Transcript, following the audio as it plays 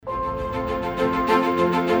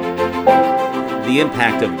the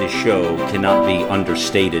impact of this show cannot be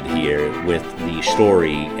understated here with the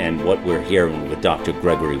story and what we're hearing with Dr.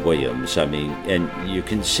 Gregory Williams. I mean, and you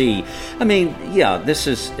can see, yeah, this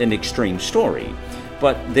is an extreme story,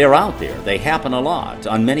 but they're out there. They happen a lot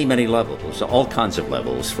on many, many levels, all kinds of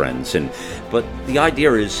levels, friends. But the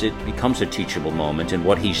idea is it becomes a teachable moment, and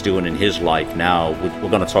what he's doing in his life now, we're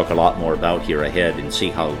going to talk a lot more about here ahead and see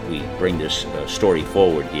how we bring this story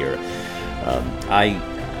forward here. I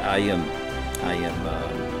am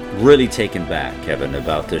really taken back, Kevin,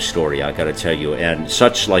 about this story, I got to tell you, and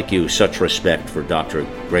such respect for Dr.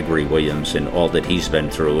 Gregory Williams and all that he's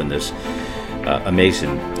been through in this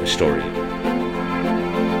amazing story.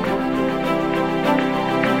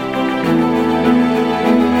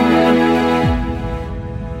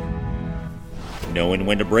 Knowing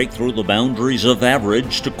when to break through the boundaries of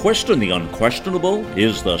average to question the unquestionable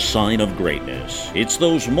is the sign of greatness. It's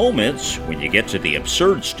those moments when you get to the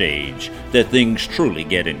absurd stage that things truly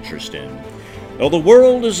get interesting. Well, the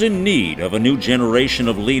world is in need of a new generation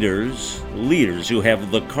of leaders who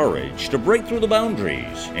have the courage to break through the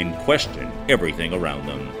boundaries and question everything around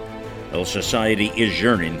them. Well, society is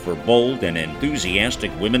yearning for bold and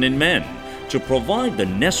enthusiastic women and men to provide the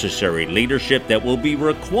necessary leadership that will be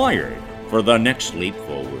required for the next leap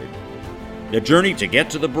forward. The journey to get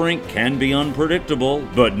to the brink can be unpredictable,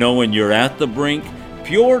 but knowing you're at the brink,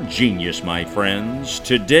 pure genius, my friends.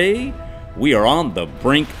 Today, we are on the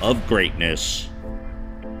brink of greatness.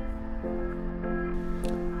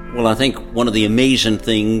 Well, I think one of the amazing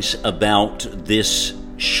things about this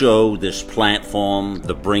show, this platform,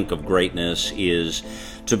 The Brink of Greatness, is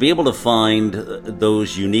to be able to find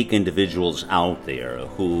those unique individuals out there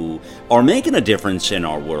who are making a difference in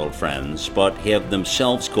our world, friends, but have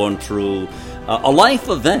themselves gone through a life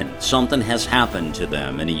event. Something has happened to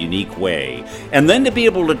them in a unique way. And then to be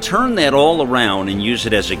able to turn that all around and use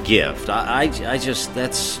it as a gift, I just,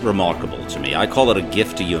 that's remarkable to me. I call it a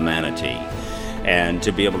gift to humanity. And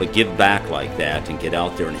to be able to give back like that and get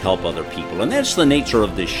out there and help other people. And that's the nature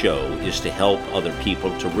of this show, is to help other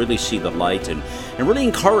people to really see the light and really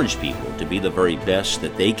encourage people to be the very best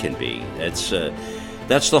that they can be. That's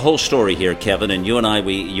the whole story here, Kevin. And you and I,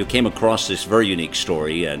 you came across this very unique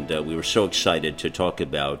story, and we were so excited to talk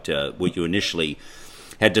about what you initially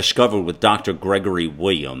had discovered with Dr. Gregory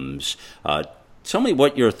Williams. Tell me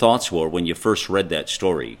what your thoughts were when you first read that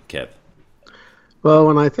story, Kev. Well,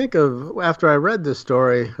 when I think of, after I read this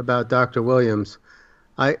story about Dr. Williams,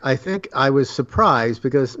 I think I was surprised,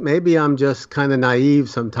 because maybe I'm just kind of naive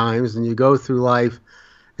sometimes, and you go through life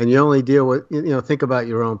and you only deal with, think about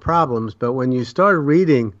your own problems. But when you start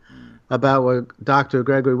reading about what Dr.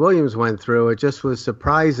 Gregory Williams went through, it just was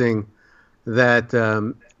surprising that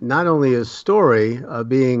not only his story of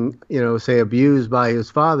being, say, abused by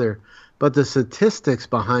his father, but the statistics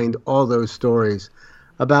behind all those stories.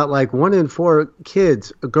 About like 1 in 4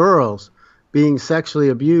 kids, girls, being sexually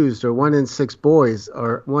abused, or 1 in 6 boys,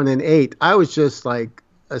 or 1 in 8. I was just like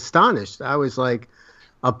astonished. I was like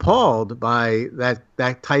appalled by that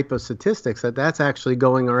type of statistics, that's actually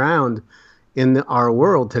going around in our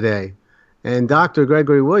world today. And Dr.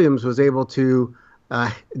 Gregory Williams was able to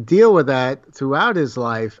deal with that throughout his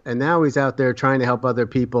life, and now he's out there trying to help other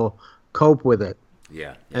people cope with it.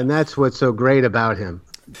 Yeah. And that's what's so great about him.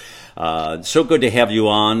 So good to have you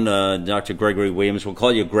on, Dr. Gregory Williams. We'll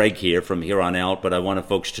call you Greg here from here on out, but I want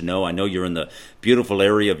folks to know, I know you're in the beautiful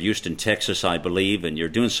area of Houston, Texas, I believe, and you're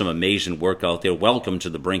doing some amazing work out there. Welcome to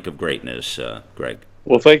the Brink of Greatness, Greg.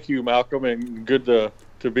 Well, thank you, Malcolm, and good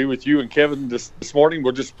to be with you and Kevin this morning.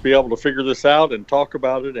 We'll just be able to figure this out and talk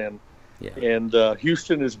about it, and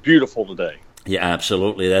Houston is beautiful today. Yeah,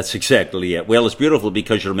 absolutely. That's exactly it. Well, it's beautiful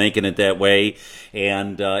because you're making it that way,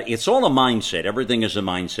 and it's all a mindset. Everything is a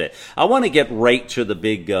mindset. I want to get right to the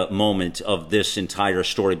big moment of this entire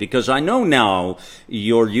story, because I know now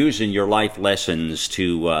you're using your life lessons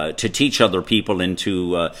to teach other people and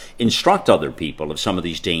to instruct other people of some of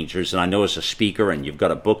these dangers. And I know as a speaker, and you've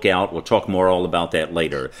got a book out. We'll talk more all about that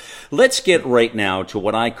later. Let's get right now to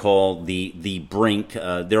what I call the brink.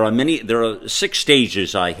 There are 6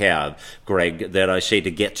 stages I have, Greg, that I say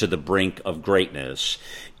to get to the brink of greatness.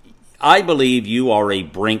 I believe you are a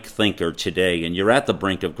brink thinker today, and you're at the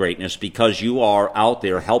brink of greatness because you are out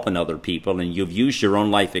there helping other people, and you've used your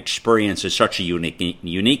own life experience in such a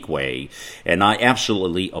unique way, and I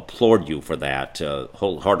absolutely applaud you for that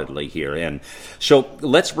wholeheartedly here. And so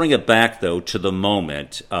let's bring it back, though, to the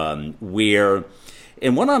moment where...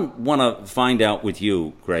 And what I want to find out with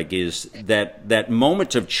you, Greg, is that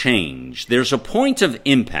moment of change. There's a point of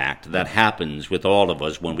impact that happens with all of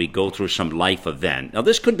us when we go through some life event. Now,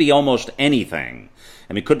 this could be almost anything.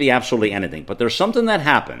 I mean, it could be absolutely anything, but there's something that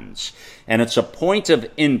happens, and it's a point of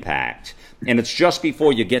impact, and it's just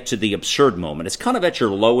before you get to the absurd moment. It's kind of at your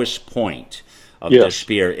lowest point of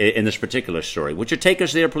despair in this particular story. Would you take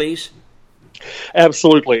us there, please?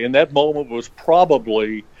 Absolutely. And that moment was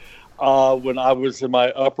probably when I was in my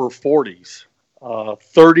upper 40s,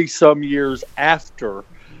 30-some years after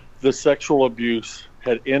the sexual abuse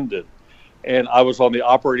had ended. And I was on the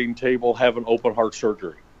operating table having open heart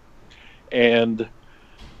surgery. And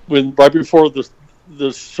right before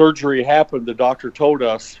the surgery happened, the doctor told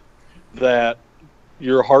us that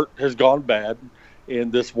your heart has gone bad in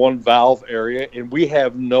this one valve area, and we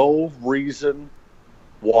have no reason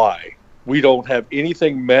why. We don't have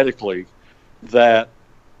anything medically that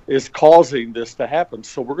is causing this to happen.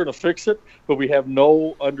 So we're going to fix it, but we have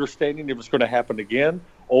no understanding if it's going to happen again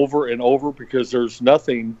over and over, because there's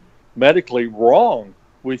nothing medically wrong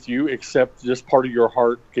with you except this part of your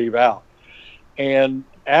heart gave out. And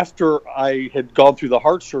after I had gone through the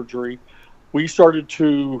heart surgery, we started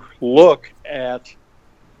to look at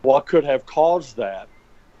what could have caused that.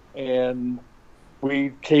 And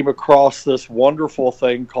we came across this wonderful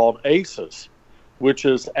thing called ACEs, which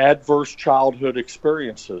is Adverse Childhood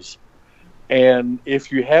Experiences. And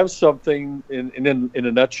if you have something, in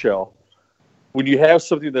a nutshell, when you have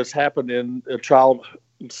something that's happened in a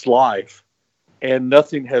child's life and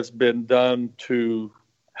nothing has been done to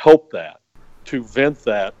help that, to vent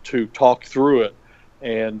that, to talk through it,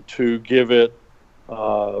 and to give it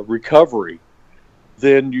recovery,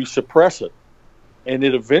 then you suppress it. And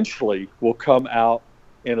it eventually will come out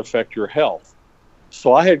and affect your health.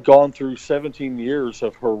 So I had gone through 17 years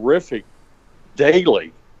of horrific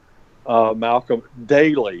daily, Malcolm,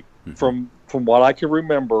 daily, from what I can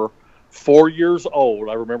remember, 4 years old.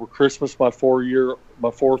 I remember Christmas, my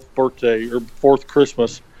fourth birthday, or fourth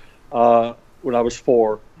Christmas, when I was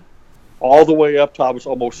 4, all the way up to I was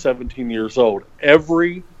almost 17 years old.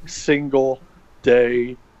 Every single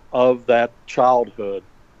day of that childhood,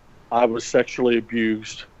 I was sexually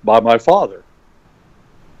abused by my father.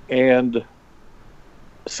 And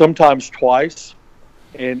sometimes twice.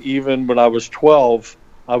 And even when I was 12,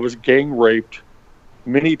 I was gang raped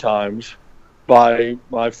many times by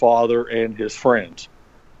my father and his friends.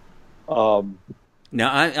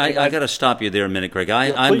 Now, I got to stop you there a minute, Greg.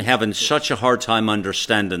 I'm having such a hard time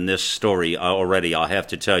understanding this story already, I'll have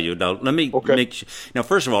to tell you. Now, let me make... Now,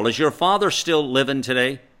 first of all, is your father still living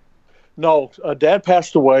today? No, Dad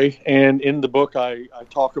passed away, and in the book I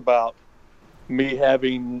talk about me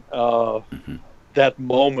having that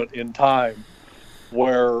moment in time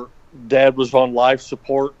where Dad was on life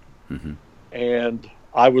support, and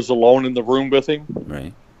I was alone in the room with him,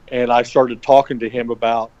 right? And I started talking to him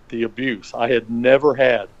about the abuse. I had never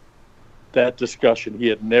had that discussion. He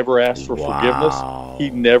had never asked for forgiveness. He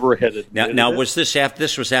never had admitted Now, it. was this after?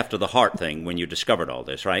 This was after the heart thing when you discovered all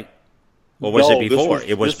this, right? Or was it before?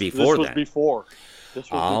 It was before that. This was before.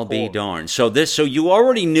 I'll be darned. So you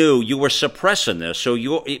already knew you were suppressing this. So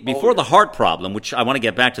before the heart problem, which I want to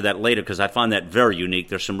get back to that later because I find that very unique.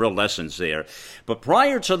 There's some real lessons there. But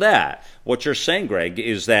prior to that, what you're saying, Greg,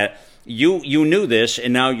 is that you knew this,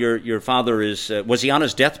 and now your father was he on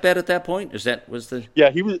his deathbed at that point? Yeah,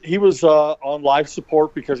 he was on life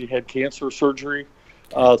support because he had cancer surgery,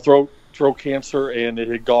 throat cancer, and it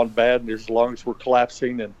had gone bad, and his lungs were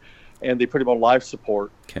collapsing, and they put him on life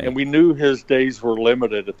support. Okay. And we knew his days were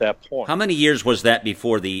limited at that point. How many years was that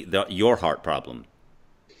before your heart problem?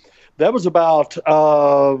 That was about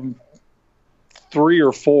 3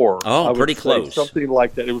 or 4. Oh, pretty close. Something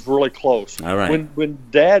like that. It was really close. All right. When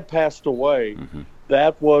Dad passed away,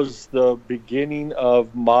 that was the beginning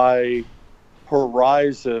of my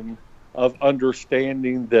horizon of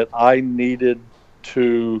understanding that I needed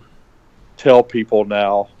to tell people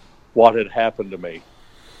now what had happened to me.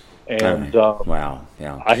 And wow,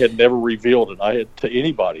 yeah. I had never revealed it to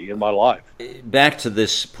anybody in my life. Back to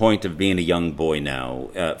this point of being a young boy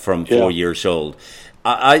now, from 4 years old,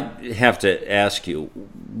 I have to ask you,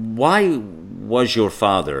 why was your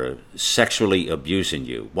father sexually abusing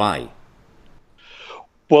you? Why?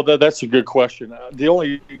 Well, that's a good question. The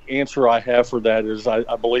only answer I have for that is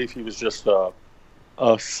I believe he was just a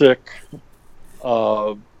sick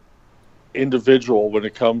individual when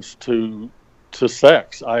it comes to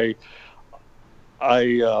sex. Why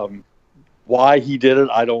he did it,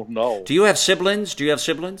 I don't know. Do you have siblings?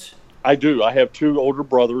 I do. I have 2 older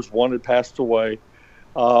brothers. One had passed away.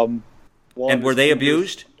 And were they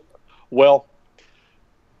abused? Well,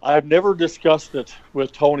 I've never discussed it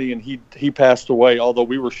with Tony, and he passed away, although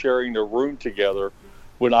we were sharing a room together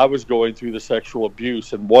when I was going through the sexual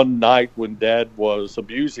abuse. And one night when Dad was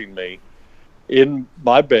abusing me, in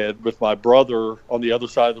my bed with my brother on the other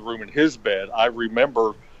side of the room in his bed. I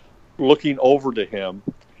remember looking over to him,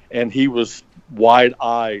 and he was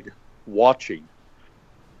wide-eyed watching.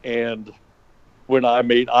 And when I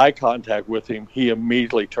made eye contact with him, he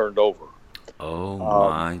immediately turned over. Oh,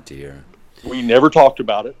 my dear. We never talked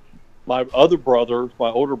about it. My other brother, my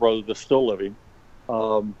older brother that's still living,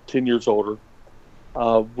 10 years older,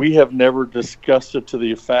 we have never discussed it to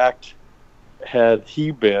the fact had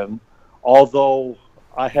he been, although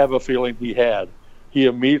I have a feeling he had. He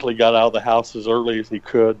immediately got out of the house as early as he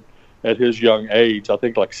could at his young age, I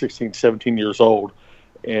think like 16, 17 years old,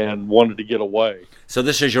 and wanted to get away. So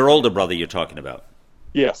this is your older brother you're talking about?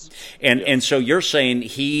 Yes. And so you're saying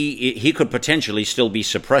he could potentially still be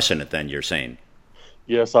suppressing it then, you're saying?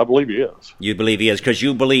 Yes, I believe he is. You believe he is, because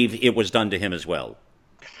you believe it was done to him as well?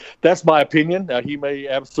 That's my opinion. Now, he may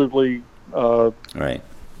absolutely... right.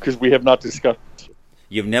 Because we have not discussed it.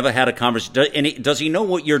 You've never had a conversation. Does he know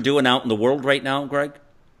what you're doing out in the world right now, Greg?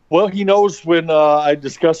 Well, he knows when I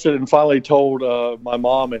discussed it and finally told my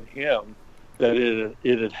mom and him that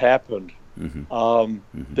it had happened.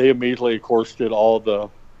 They immediately, of course, did all the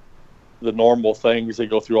normal things. They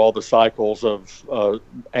go through all the cycles of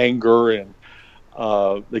anger, and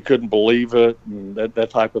they couldn't believe it and that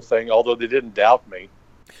type of thing, although they didn't doubt me.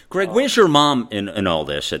 Greg, where's your mom in all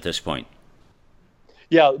this at this point?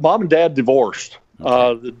 Yeah, mom and dad divorced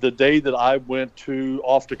the day that I went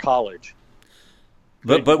off to college.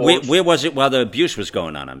 But where was it while the abuse was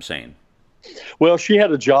going on, I'm saying? Well, she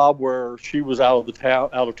had a job where she was out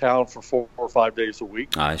of town for 4 or 5 days a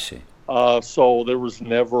week. I see. So there was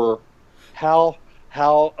never how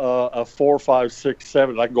a 4, 5, 6,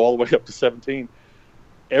 7. I can go all the way up to 17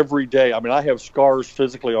 every day. I mean, I have scars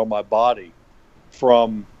physically on my body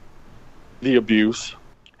from the abuse.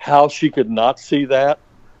 How she could not see that,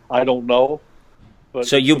 I don't know. But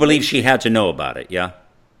so you believe she had to know about it, yeah?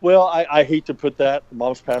 Well, I hate to put that.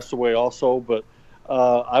 Mom's passed away also, but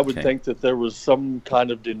I would think that there was some kind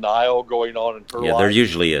of denial going on in her life. Yeah, there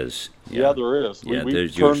usually is. Yeah, there is. Yeah, we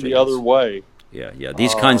turned the other way. Yeah.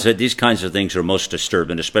 These kinds of things are most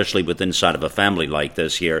disturbing, especially with inside of a family like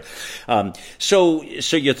this here. So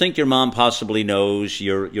you think your mom possibly knows,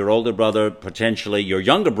 your older brother potentially, your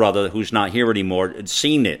younger brother who's not here anymore had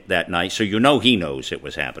seen it that night, so you know he knows it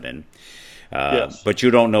was happening. Yes. But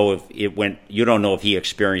you don't know if it went. You don't know if he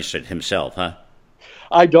experienced it himself, huh?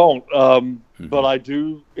 I don't, but I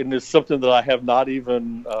do, and it's something that I have not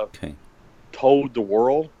even told the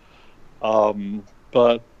world.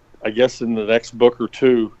 But I guess in the next book or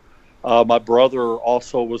two, my brother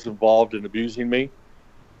also was involved in abusing me.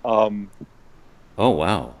 Oh,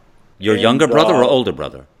 wow. Your younger brother or older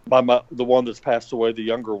brother? The one that's passed away, the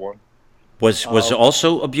younger one. Was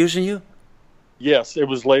also abusing you? Yes, it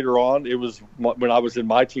was later on. It was when I was in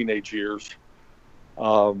my teenage years,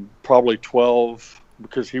 probably 12,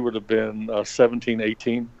 because he would have been 17,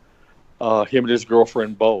 18. Him and his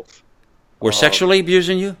girlfriend both. Were sexually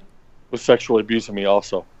abusing you? Was sexually abusing me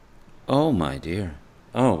also. Oh, my dear.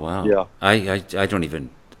 Oh, wow. Yeah. I don't even,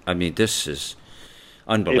 I mean, this is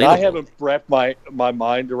unbelievable. And I haven't wrapped my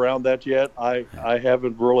mind around that yet. I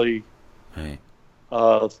haven't really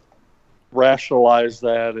rationalized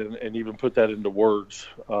that and even put that into words.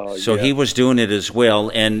 So he was doing it as well.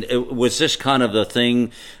 And was this kind of the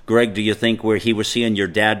thing, Greg, do you think, where he was seeing your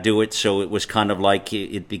dad do it, so it was kind of like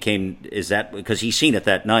it became, is that, because he's seen it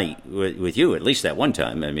that night with you, at least that one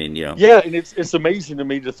time, I mean, you know. Yeah, and it's amazing to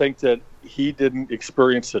me to think that he didn't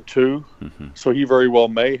experience it too, so he very well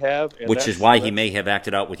may have. And which is why he may have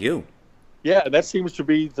acted out with you. Yeah, and that seems to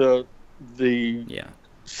be the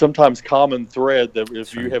sometimes common thread, that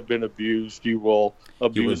if you have been abused, you will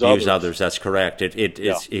abuse others. That's correct.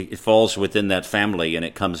 It falls within that family, and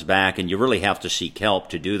it comes back, and you really have to seek help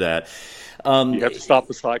to do that. You have to stop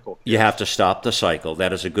the cycle. You have to stop the cycle.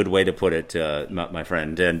 That is a good way to put it, my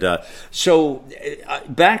friend. And so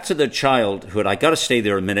back to the childhood. I got to stay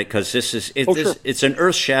there a minute, because it's an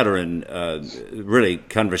earth-shattering, really,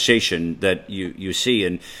 conversation that you see,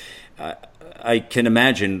 and I can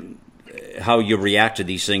imagine how you react to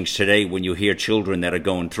these things today when you hear children that are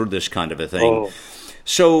going through this kind of a thing. Oh.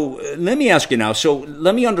 So let me ask you now. So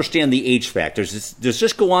let me understand the age factors. Does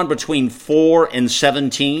this go on between 4 and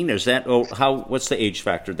 17? Is that what's the age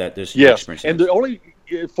factor that this experience? And the only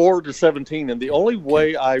 4 to 17, and the only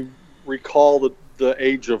way I recall the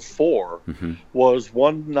age of 4 was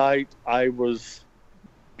one night I was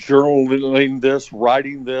journaling this,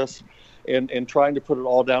 writing this, and trying to put it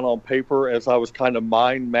all down on paper as I was kind of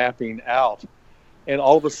mind mapping out. And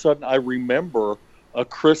all of a sudden I remember a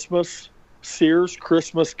Sears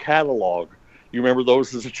Christmas catalog. You remember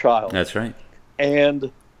those as a child? That's right.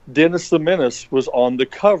 And Dennis the Menace was on the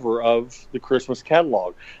cover of the Christmas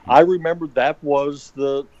catalog. I remember that was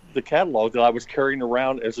the catalog that I was carrying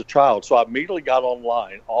around as a child. So I immediately got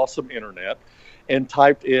online, awesome internet, and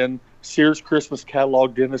typed in Sears Christmas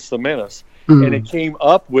catalog Dennis the Menace. And it came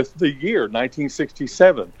up with the year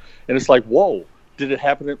 1967. And it's like, whoa, did it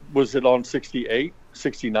happen? Was it on 68,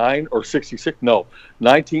 69, or 66? No,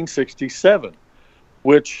 1967,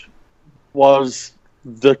 which was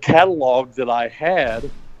the catalog that I had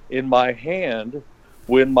in my hand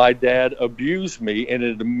when my dad abused me. And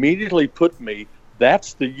it immediately put me,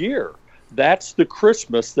 that's the year. That's the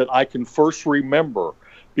Christmas that I can first remember.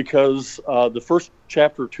 Because the first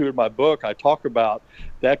chapter or two in my book, I talk about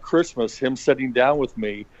that Christmas, him sitting down with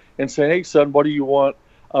me and saying, hey, son, what do you want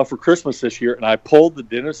for Christmas this year? And I pulled the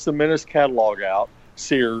Dennis the Menace catalog out,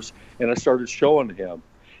 Sears, and I started showing him.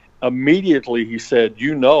 Immediately, he said,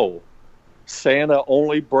 Santa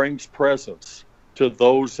only brings presents to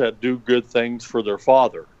those that do good things for their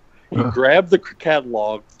father. He grabbed the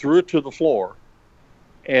catalog, threw it to the floor,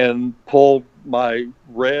 and pulled my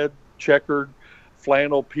red checkered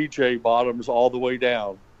flannel PJ bottoms all the way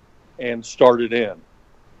down and started in.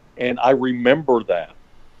 And I remember that.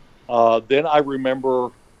 Then I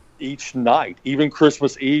remember each night, even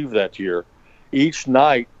Christmas Eve that year, each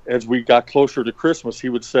night as we got closer to Christmas, he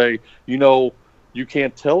would say, you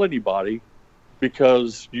can't tell anybody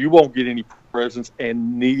because you won't get any presents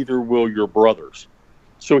and neither will your brothers.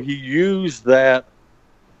 So he used that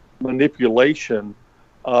manipulation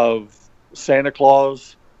of Santa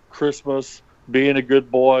Claus, Christmas, being a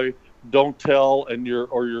good boy, don't tell, and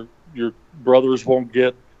your brothers won't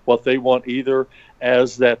get what they want either,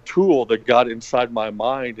 as that tool that got inside my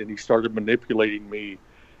mind, and he started manipulating me.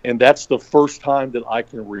 And that's the first time that I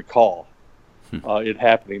can recall it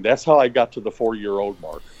happening. That's how I got to the 4-year-old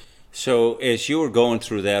mark. So as you were going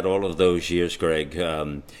through that all of those years, Greg,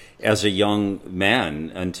 as a young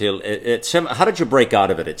man until how did you break out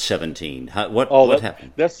of it at 17? What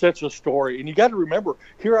happened? That's such a story. And you got to remember,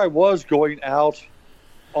 here I was going out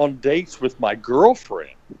on dates with my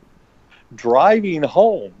girlfriend, driving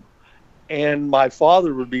home, and my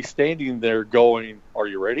father would be standing there going, are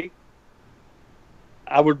you ready?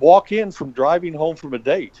 I would walk in from driving home from a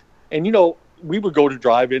date. And, we would go to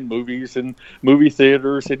drive-in movies and movie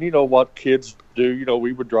theaters, and you know what kids do.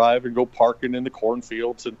 We would drive and go parking in the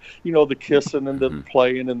cornfields, and the kissing and the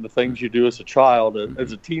playing and the things you do as a child,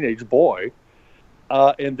 as a teenage boy.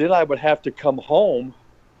 And then I would have to come home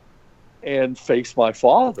and face my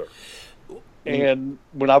father. And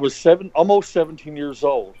when I was almost 17 years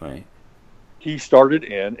old, right, he started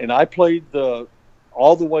in, and I played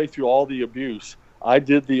all the way through all the abuse. I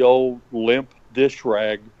did the old limp dish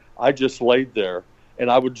rag. I just laid there,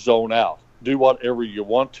 and I would zone out. Do whatever you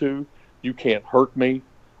want to. You can't hurt me.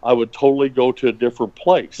 I would totally go to a different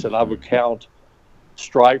place, and I would count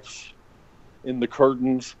stripes in the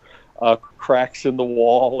curtains, cracks in the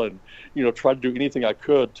wall, and try to do anything I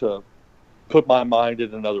could to put my mind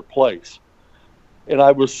in another place. And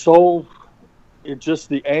I was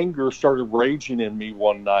the anger started raging in me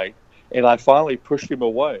one night, and I finally pushed him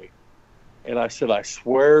away. And I said, I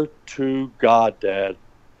swear to God, Dad,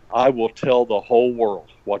 I will tell the whole world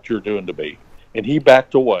what you're doing to me. And he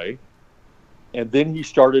backed away. And then he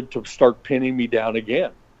started to pinning me down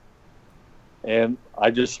again. And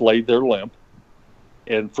I just laid there limp.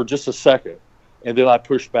 And for just a second. And then I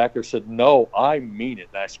pushed back and said, no, I mean it.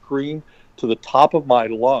 And I screamed to the top of my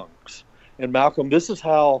lungs. And Malcolm, this is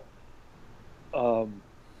how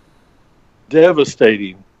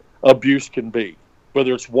devastating abuse can be,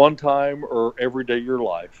 whether it's one time or every day of your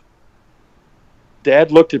life.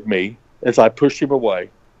 Dad looked at me as I pushed him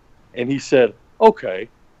away, and he said, okay.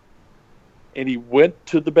 And he went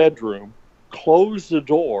to the bedroom, closed the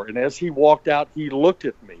door, and as he walked out, he looked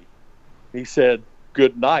at me. He said,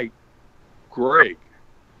 good night, Greg.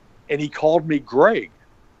 And he called me Greg,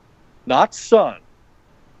 not son.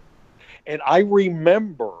 And I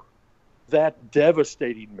remember that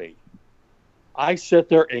devastating me. I sat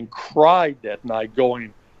there and cried that night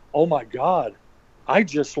going, oh my God, I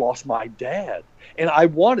just lost my dad. And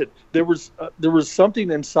there was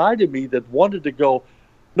something inside of me that wanted to go,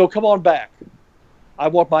 no, come on back. I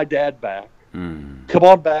want my dad back. Come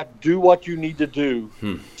on back. Do what you need to do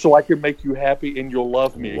so I can make you happy and you'll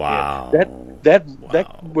love me again.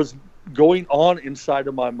 That was going on inside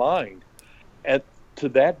of my mind. And to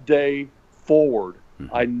that day forward,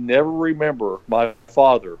 I never remember my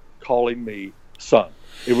father calling me son.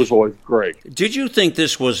 It was always Greg. Did you think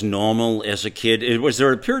this was normal as a kid? Was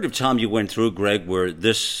there a period of time you went through, Greg, where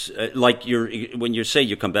this, when you say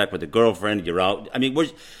you come back with a girlfriend, you're out? I mean,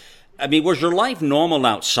 I mean, was your life normal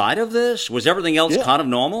outside of this? Was everything else Yeah. kind of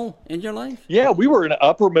normal in your life? Yeah, we were an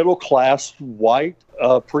upper middle class, white,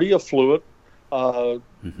 pretty affluent,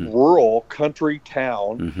 rural country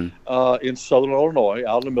town in southern Illinois,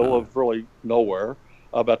 out in the middle of really nowhere,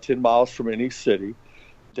 about 10 miles from any city.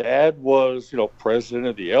 Dad was, president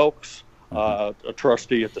of the Elks, a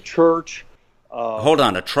trustee at the church. Hold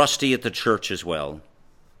on, a trustee at the church as well.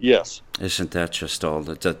 Yes. Isn't that just all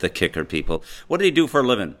the kicker, people? What did he do for a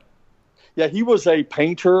living? Yeah, he was a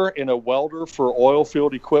painter and a welder for oil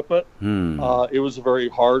field equipment. It was a very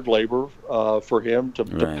hard labor for him to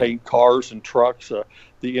paint cars and trucks,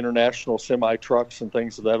 the international semi-trucks and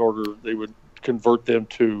things of that order. They would convert them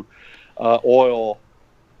to oil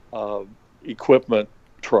equipment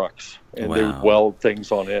trucks, and they would weld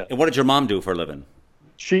things on it. And what did your mom do for a living?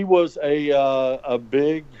 She was a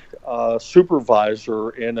big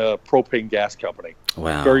supervisor in a propane gas company.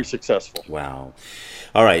 Wow. Very successful. Wow.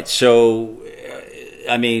 All right. So,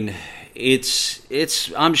 I mean, it's.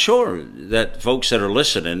 I'm sure that folks that are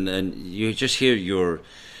listening, and you just hear your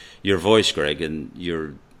voice, Greg, and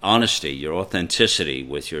your honesty, your authenticity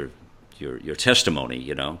with your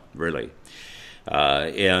testimony. Really.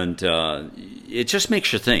 And it just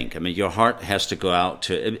makes you think. I mean, your heart has to go out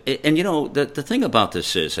to, and the thing about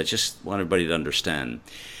this is, I just want everybody to understand,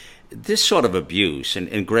 this sort of abuse,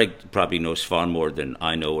 and Greg probably knows far more than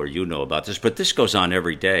I know or you know about this, but this goes on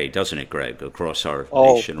every day, doesn't it, Greg, across our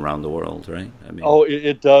nation, around the world, right? I mean,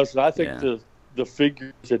 it does, and I think the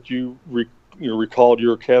figures that you recalled,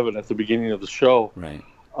 you or Kevin, at the beginning of the show, right?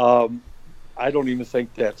 I don't even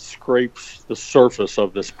think that scrapes the surface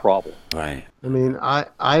of this problem. Right. I mean,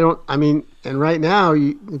 and right now,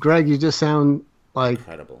 Greg, you just sound like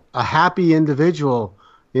incredible, a happy individual,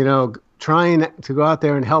 trying to go out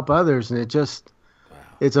there and help others. And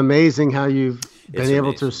it's amazing how you've been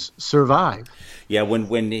able to survive. Yeah,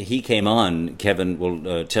 when he came on, Kevin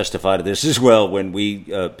will testify to this as well. When we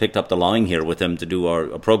picked up the line here with him to do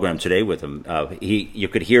our program today with him, you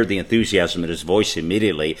could hear the enthusiasm in his voice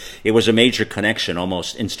immediately. It was a major connection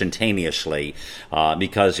almost instantaneously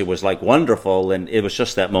because it was like wonderful, and it was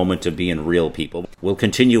just that moment of being real people. We'll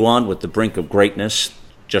continue on with the brink of greatness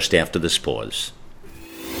just after this pause.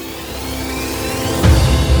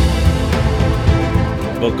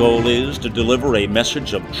 The goal is to deliver a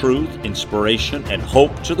message of truth, inspiration, and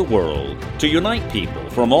hope to the world, to unite people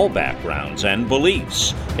from all backgrounds and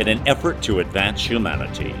beliefs in an effort to advance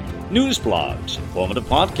humanity. News blogs, informative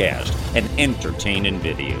podcasts, and entertaining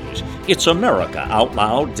videos. It's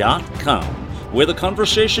AmericaOutloud.com, where the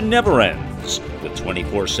conversation never ends, with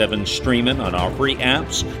 24/7 streaming on our free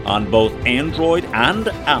apps on both Android and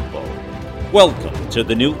Apple. Welcome to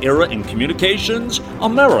the new era in communications,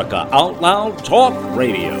 America Out Loud Talk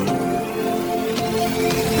Radio.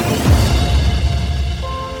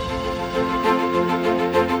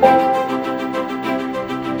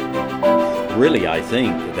 Really, I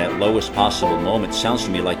think that lowest possible moment sounds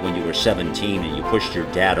to me like when you were 17 and you pushed your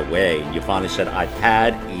dad away and you finally said, "I've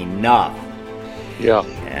had enough." Yeah.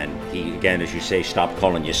 And he, again, as you say, stopped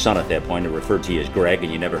calling you son at that point and referred to you as Greg,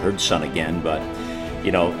 and you never heard son again. But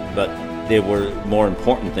there were more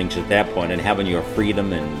important things at that point, and having your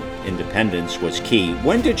freedom and independence was key.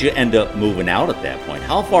 When did you end up moving out at that point?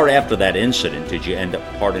 How far after that incident did you end up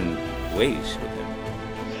parting ways with him?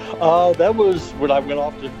 That was when I went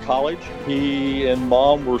off to college. He and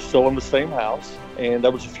Mom were still in the same house, and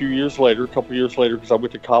that was a couple years later, because I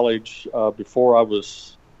went to college before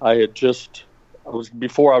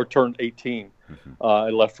I turned 18. I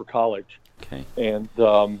left for college. Okay. And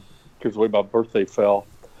because the way my birthday fell.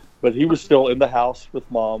 But he was still in the house with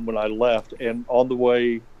Mom when I left, and on the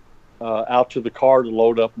way out to the car to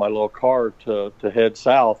load up my little car to head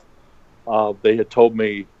south, they had told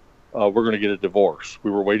me, we're going to get a divorce.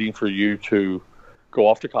 We were waiting for you to go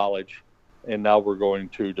off to college, and now we're going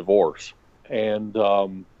to divorce. And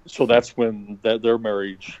so that's when their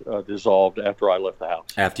marriage dissolved after I left the house.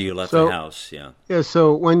 After you left the house, yeah. Yeah,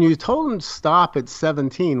 so when you told him to stop at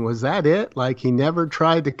 17, was that it? Like he never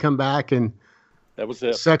tried to come back and that was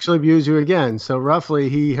it. Sexually abuse you again. So roughly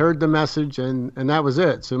he heard the message and that was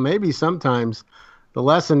it. So maybe sometimes the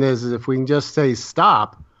lesson is if we can just say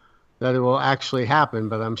stop, that it will actually happen.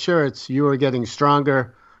 But I'm sure you were getting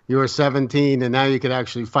stronger. You were 17 and now you could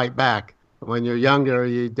actually fight back. When you're younger,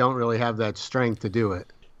 you don't really have that strength to do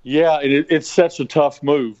it. Yeah, and it's such a tough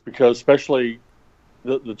move because especially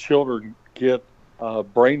the children get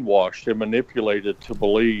brainwashed and manipulated to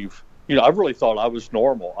believe. I really thought I was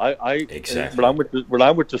normal. Exactly. When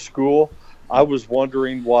I went to school, I was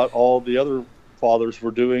wondering what all the other fathers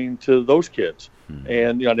were doing to those kids,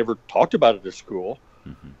 and I never talked about it at school.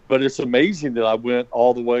 But it's amazing that I went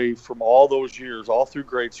all the way from all those years, all through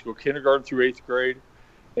grade school, kindergarten through 8th grade,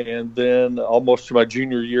 and then almost to my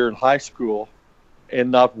junior year in high school,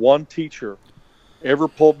 and not one teacher ever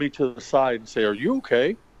pulled me to the side and say, "Are you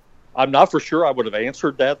okay?" I'm not for sure I would have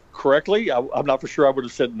answered that correctly. I'm not for sure I would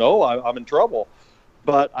have said, "No, I'm in trouble."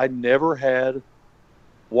 But I never had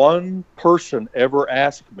one person ever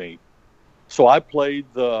ask me. So I played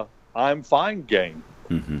the "I'm fine" game.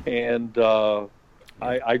 And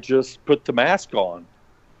I just put the mask on,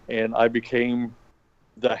 and I became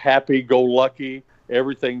the happy-go-lucky,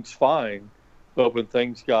 everything's fine. But when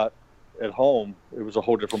things got at home, it was a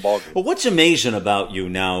whole different ballgame. Well, what's amazing about you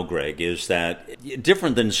now, Greg, is that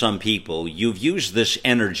different than some people, you've used this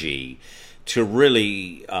energy to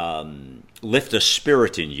really lift a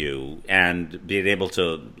spirit in you, and being able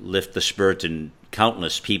to lift the spirit in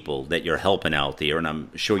countless people that you're helping out there. And I'm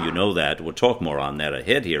sure you know that. We'll talk more on that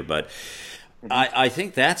ahead here. But I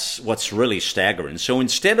think that's what's really staggering. So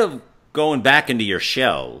instead of going back into your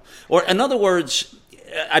shell, or in other words,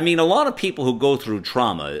 I mean, a lot of people who go through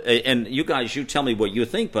trauma, and you guys, you tell me what you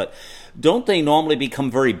think, but don't they normally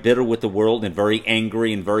become very bitter with the world and very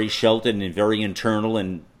angry and very sheltered and very internal,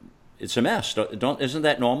 and it's a mess? Isn't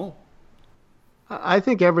that normal? I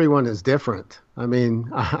think everyone is different. I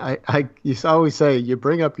mean, I you always say, you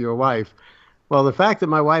bring up your wife. Well, the fact that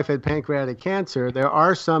my wife had pancreatic cancer, there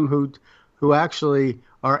are some who actually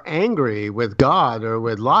are angry with God or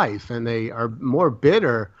with life, and they are more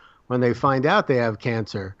bitter when they find out they have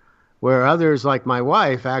cancer, where others, like my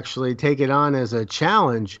wife, actually take it on as a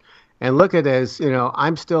challenge and look at it as,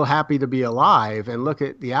 I'm still happy to be alive, and look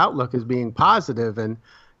at the outlook as being positive. And,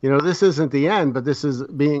 this isn't the end, but this is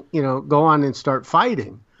being, go on and start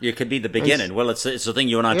fighting. It could be the beginning. Well, it's the thing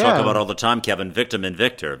you and I talk about all the time, Kevin, victim and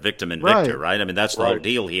victor, right? I mean, that's the whole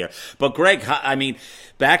deal here. But Greg, I mean,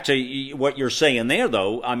 back to what you're saying there,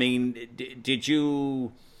 though, I mean,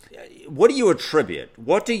 what do you attribute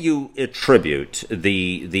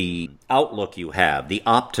the outlook you have, the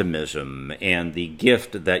optimism and the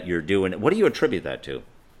gift that you're doing? What do you attribute that to?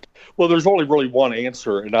 Well, there's only really one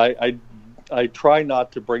answer, and I try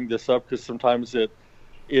not to bring this up because sometimes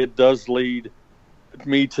it does lead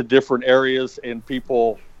me to different areas, and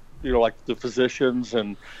people, like the physicians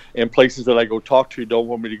and places that I go talk to don't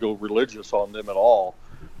want me to go religious on them at all.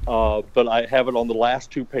 But I have it on the last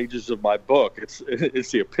 2 pages of my book.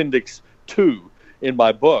 It's the appendix 2 in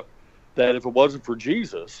my book, that if it wasn't for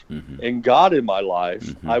Jesus and God in my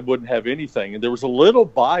life, I wouldn't have anything. And there was a little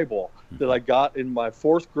Bible that I got in my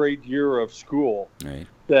 4th grade year of school,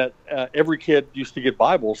 that every kid used to get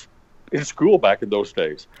Bibles in school back in those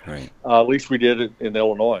days. At least we did it in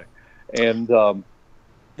Illinois. And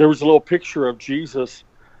there was a little picture of Jesus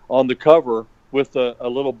on the cover with a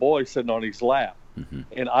little boy sitting on his lap.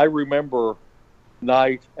 And I remember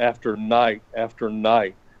night after night after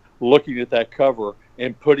night looking at that cover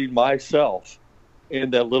and putting myself in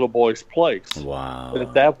that little boy's place.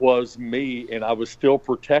 Wow. That was me, and I was still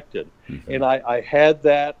protected. And I had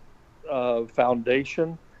that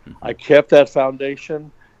foundation. I kept that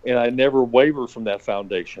foundation, and I never wavered from that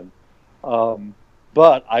foundation.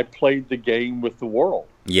 But I played the game with the world.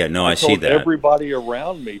 Yeah, no, I see that. Everybody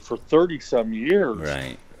around me for 30-some years.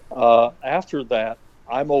 Right. After that,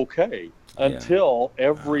 I'm okay until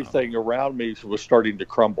everything around me was starting to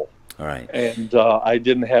crumble. All right. And I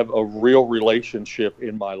didn't have a real relationship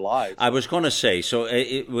in my life. I was going to say, so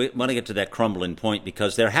we want to get to that crumbling point,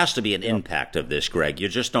 because there has to be an impact of this, Greg. You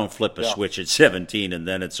just don't flip a switch at 17 and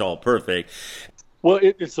then it's all perfect. Well,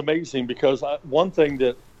 it's amazing, because one thing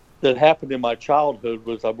that happened in my childhood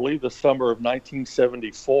was, I believe, the summer of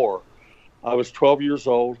 1974. I was 12 years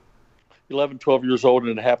old. 12 years old,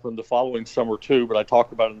 and it happened the following summer too, but I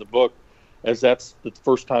talk about it in the book as that's the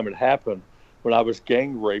first time it happened, when I was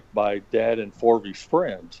gang raped by Dad and 4 of his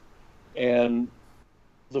friends. And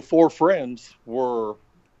the 4 friends were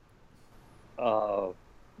a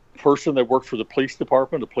person that worked for the police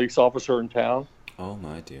department, a police officer in town. Oh,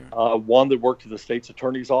 my dear. One that worked at the state's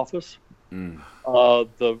attorney's office.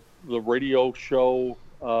 The radio show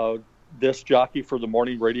disc jockey for the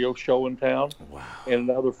morning radio show in town. Wow. And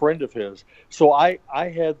another friend of his. So I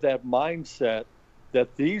had that mindset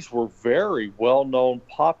that these were very well-known,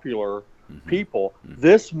 popular people.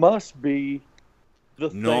 This must be the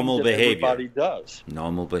normal thing that behavior. Everybody does.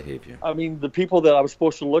 Normal behavior. I mean, the people that I was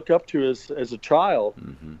supposed to look up to as a child,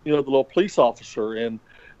 the little police officer and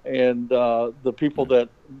the people that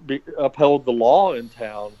upheld the law in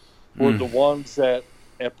town were the ones that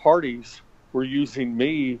at parties were using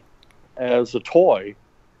me as a toy,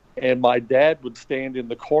 and my dad would stand in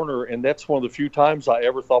the corner, and that's one of the few times I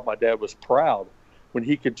ever thought my dad was proud, when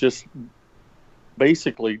he could just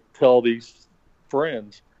basically tell these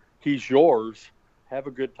friends, he's yours, have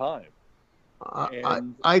a good time.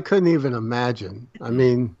 And I couldn't even imagine. I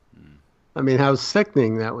mean, how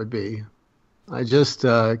sickening that would be. I just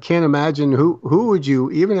can't imagine who would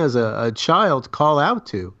you, even as a child, call out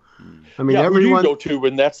to. I mean, yeah, who do you everyone, go to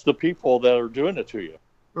when that's the people that are doing it to you?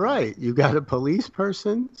 right? You got a police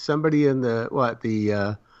person, somebody in the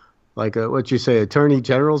like a what you say, attorney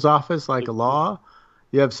general's office, like a law.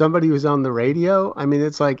 You have somebody who's on the radio. I mean,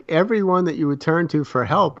 it's like everyone that you would turn to for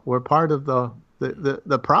help were part of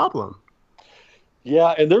the problem.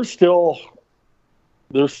 Yeah, and there's still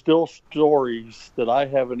stories that I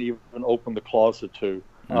haven't even opened the closet to.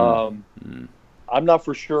 I'm not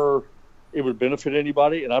for sure it would benefit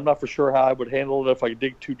anybody, and I'm not for sure how I would handle it if I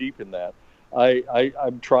dig too deep in that.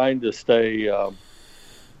 I'm trying to stay.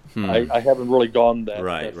 I haven't really gone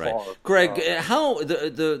that far. Greg, how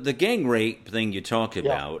the gang rape thing you talk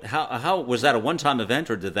about? How was that a one-time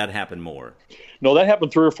event, or did that happen more? No, that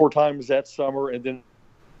happened 3 or 4 times that summer, and then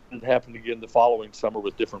it happened again the following summer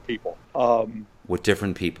with different people. With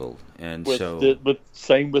different people, and but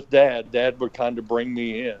same with Dad. Dad would kind of bring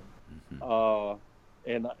me in,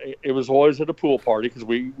 and it was always at a pool party because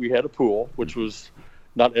we had a pool, which was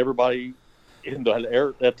not everybody in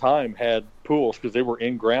that time had pools because they were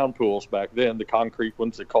in-ground pools back then, the concrete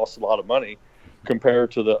ones that cost a lot of money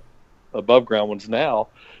compared to the above-ground ones now.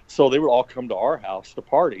 So they would all come to our house to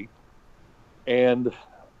party, and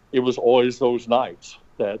it was always those nights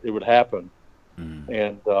that it would happen.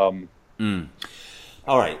 And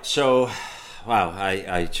all right, so wow,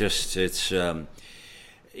 I just it's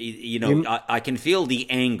I can feel the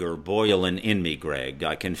anger boiling in me, Greg.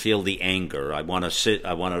 I can feel the anger. I want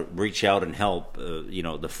to reach out and help, the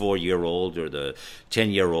 4-year-old or the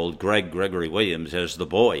 10-year-old Gregory Williams as the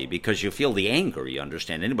boy, because you feel the anger, you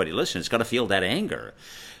understand. Anybody listening has got to feel that anger.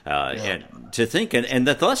 And to think, and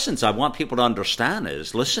the lessons I want people to understand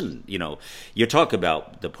is, listen, you talk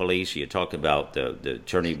about the police, you talk about the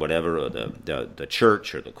attorney, whatever, or the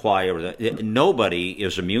church or the choir. Nobody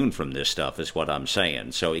is immune from this stuff, is what I'm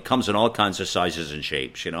saying. So it comes in all kinds of sizes and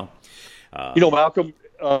shapes, Malcolm,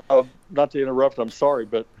 not to interrupt, I'm sorry,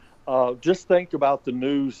 but just think about the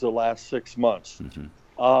news the last 6 months.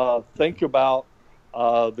 Think about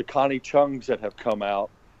the Connie Chungs that have come out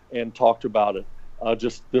and talked about it.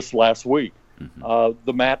 Just this last week,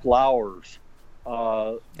 the Matt Lauers,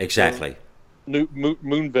 exactly,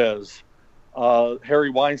 Moonves,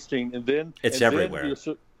 Harry Weinstein, and then it's everywhere.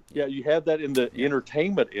 You have that in the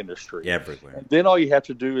entertainment industry everywhere. And then all you have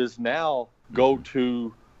to do is now go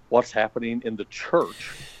to what's happening in the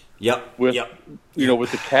church. With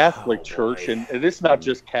the Catholic Church, and it's not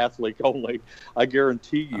just Catholic only. I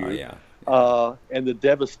guarantee you. And the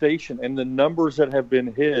devastation and the numbers that have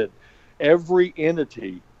been hid. Every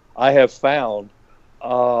entity I have found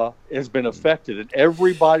has been affected. And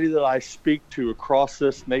everybody that I speak to across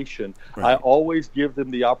this nation, I always give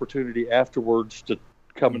them the opportunity afterwards to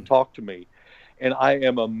come and talk to me. And I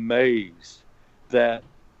am amazed that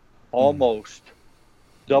almost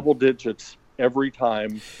double digits every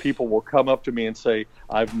time people will come up to me and say,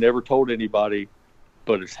 I've never told anybody,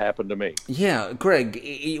 but it's happened to me. Yeah,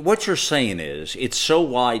 Greg, what you're saying is it's so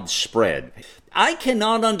widespread. I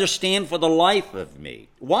cannot understand for the life of me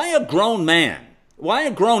why a grown man, why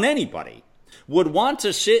a grown anybody would want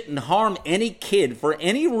to sit and harm any kid for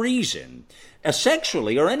any reason,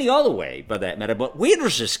 sexually or any other way, for that matter. But where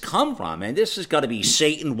does this come from? And this has got to be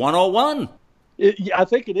Satan 101. I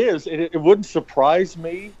think it is. It wouldn't surprise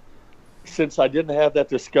me, since I didn't have that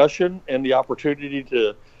discussion and the opportunity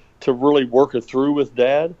to really work it through with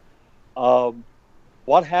Dad.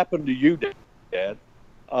 What happened to you, Dad?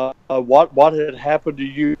 What had happened to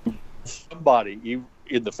you? Somebody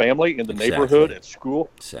in the family, in the neighborhood, at school.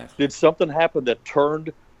 Did something happen that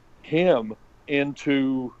turned him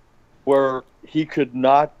into where he could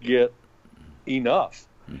not get enough?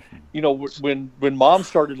 When Mom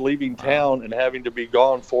started leaving town and having to be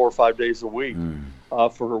gone 4 or 5 days a week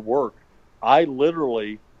for her work, I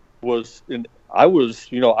literally I'm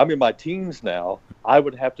in my teens now. I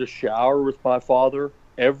would have to shower with my father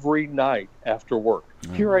every night after work.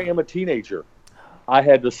 Here I am, a teenager. I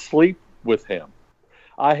had to sleep with him.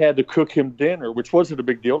 I had to cook him dinner, which wasn't a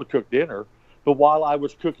big deal to cook dinner. But while I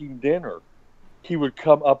was cooking dinner, he would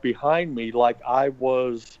come up behind me like I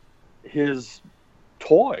was his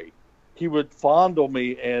toy. He would fondle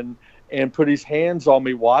me and put his hands on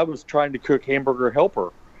me while I was trying to cook hamburger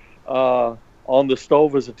helper on the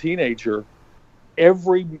stove as a teenager.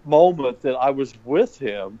 Every moment that I was with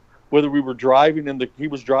him, whether we were he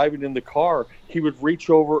was driving in the car, he would reach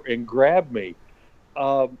over and grab me.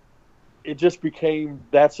 It just became,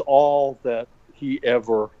 that's all that he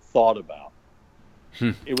ever thought about.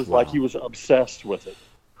 It was like he was obsessed with it.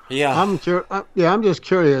 Yeah. I'm just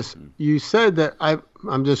curious. You said that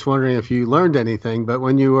I'm just wondering if you learned anything, but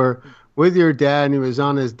when you were with your dad and he was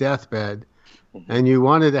on his deathbed and you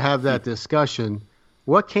wanted to have that discussion,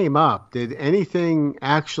 what came up? Did anything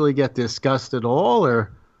actually get discussed at all,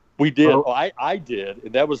 or? We did. I did.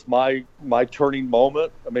 And that was my turning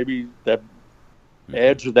moment, maybe that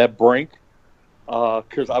edge of that brink,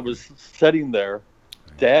 because I was sitting there,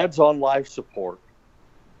 Dad's on life support.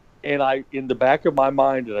 And in the back of my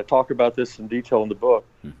mind, and I talk about this in detail in the book,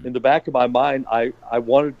 in the back of my mind, I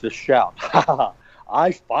wanted to shout, "Ha ha,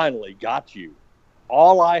 I finally got you.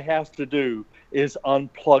 All I have to do is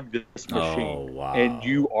unplug this machine, and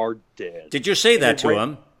you are dead." Did you say that to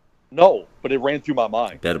him? No, but it ran through my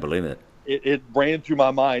mind. Better believe it. It ran through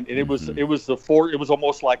my mind, and it was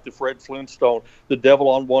almost like the Fred Flintstone, the devil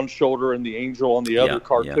on one shoulder and the angel on the other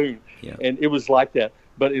cartoon, and it was like that.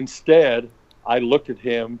 But instead, I looked at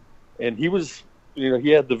him, and he was, he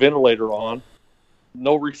had the ventilator on,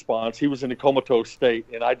 no response. He was in a comatose state,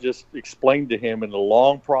 and I just explained to him in a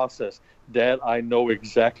long process, "Dad, I know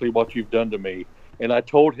exactly what you've done to me," and I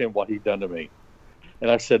told him what he'd done to me, and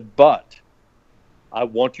I said, "But I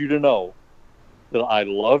want you to know that I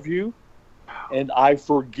love you and I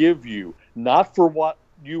forgive you, not for what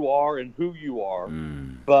you are and who you are,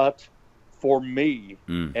 but for me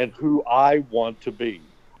and who I want to be.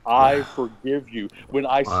 I forgive you." When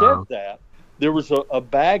I said that, there was a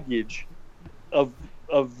baggage of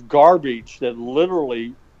garbage that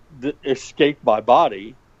literally escaped my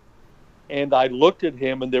body. And I looked at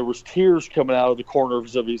him, and there was tears coming out of the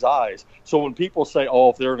corners of his eyes. So when people say,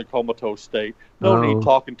 "Oh, if they're in a comatose state, no need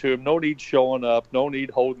talking to him, no need showing up, no need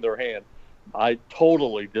holding their hand," I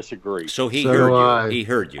totally disagree. So he heard you. He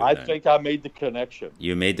heard you. I think I made the connection.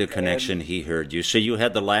 You made the connection. And he heard you. So you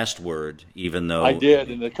had the last word, even though I did.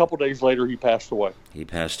 And a couple days later, he passed away. He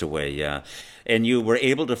passed away. Yeah, and you were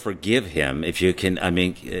able to forgive him. If you can, I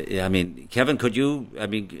mean, Kevin, could you?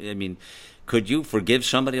 Could you forgive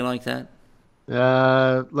somebody like that?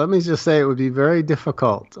 Let me just say it would be very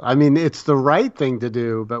difficult. I mean, it's the right thing to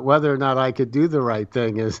do, but whether or not I could do the right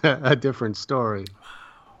thing is a different story.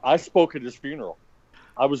 I spoke at his funeral.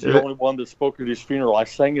 I was the only one that spoke at his funeral. I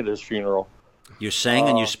sang at his funeral. You sang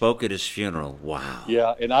and you spoke at his funeral. Wow.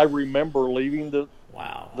 Yeah, and I remember leaving the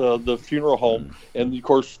funeral home, and of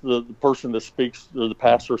course the person that speaks, or the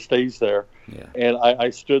pastor, stays there. Yeah. And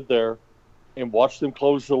I stood there and watched them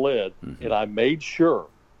close the lid, and I made sure.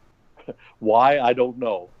 Why, I don't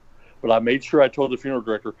know. But I made sure I told the funeral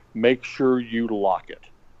director, "Make sure you lock it."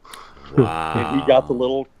 Wow. And he got the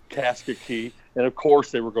little casket key. And, of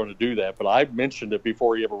course, they were going to do that. But I mentioned it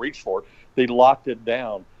before he ever reached for it. They locked it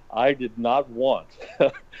down. I did not want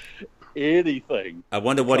anything. I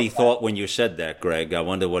wonder what he thought when you said that, Greg. I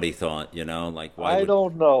wonder what he thought, like why I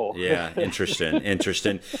don't know. Yeah, interesting.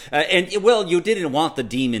 You didn't want the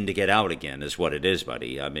demon to get out again is what it is,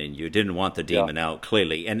 buddy. I mean, you didn't want the demon out,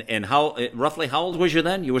 clearly. And how roughly how old was you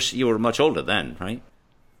then? You were much older then, right?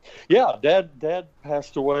 Yeah, Dad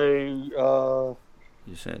passed away. You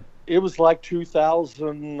said it was like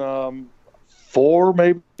 2004,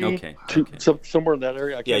 maybe. Okay. Somewhere in that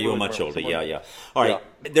area. You were much older. Yeah. All right.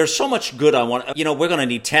 Yeah. There's so much good I want. We're going to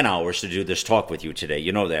need 10 hours to do this talk with you today.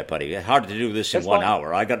 You know that, buddy. Hard to do this in 1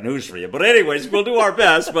 hour. I got news for you. But anyways, we'll do our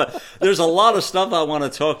best. But there's a lot of stuff I want to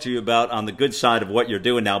talk to you about on the good side of what you're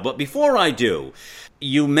doing now. But before I do,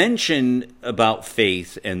 you mentioned about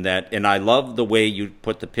faith and I love the way you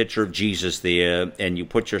put the picture of Jesus there, and you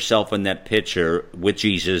put yourself in that picture with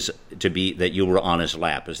Jesus to be that you were on his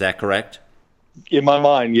lap. Is that correct? In my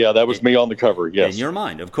mind, yeah, that was me on the cover. Yes, in your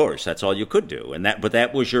mind, of course, that's all you could do, but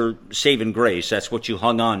that was your saving grace. That's what you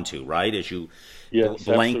hung on to, right? As you blanked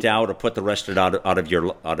absolutely. Out or put the rest of it out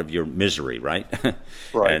of your misery, right?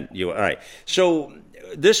 Right. All right. So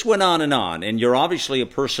this went on, and you're obviously a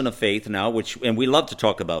person of faith now, and we love to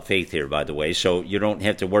talk about faith here, by the way. So you don't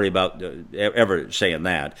have to worry about ever saying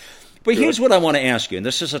that. But here's what I want to ask you, and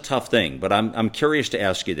this is a tough thing, but I'm curious to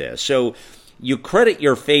ask you this. So you credit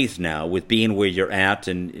your faith now with being where you're at,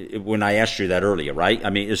 and when I asked you that earlier, right?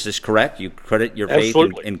 I mean, is this correct? You credit your faith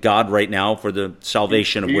in God right now for the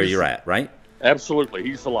salvation of where you're at, right? Absolutely.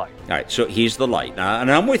 He's the light. All right, so he's the light.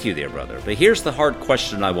 And I'm with you there, brother. But here's the hard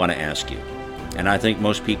question I want to ask you, and I think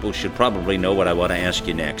most people should probably know what I want to ask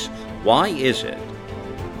you next. Why is it?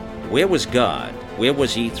 Where was God? Where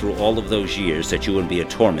was he through all of those years that you would be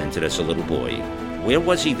tormented as a little boy? Where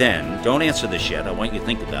was he then? Don't answer this yet. I want you to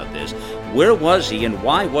think about this. Where was he, and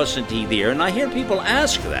why wasn't he there? And I hear people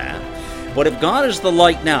ask that. But if God is the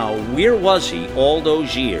light now, where was he all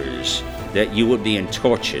those years that you were being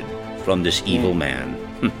tortured from this evil man.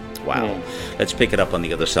 Wow. Let's pick it up on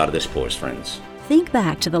the other side of this pause, friends. Think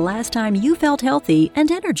back to the last time you felt healthy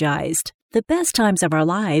and energized. The best times of our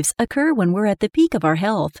lives occur when we're at the peak of our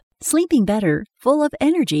health, sleeping better, full of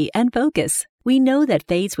energy and focus. We know that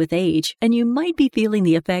fades with age, and you might be feeling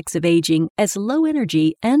the effects of aging as low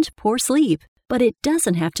energy and poor sleep. But it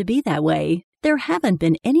doesn't have to be that way. There haven't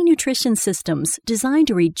been any nutrition systems designed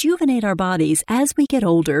to rejuvenate our bodies as we get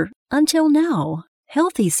older until now.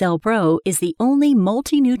 Healthy Cell Pro is the only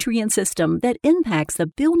multi-nutrient system that impacts the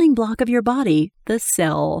building block of your body, the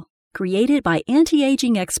cell. Created by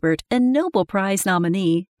anti-aging expert and Nobel Prize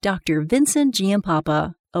nominee, Dr. Vincent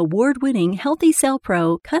Giampapa, award-winning Healthy Cell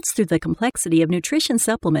Pro cuts through the complexity of nutrition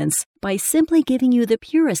supplements by simply giving you the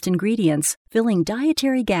purest ingredients, filling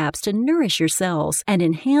dietary gaps to nourish your cells and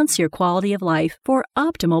enhance your quality of life for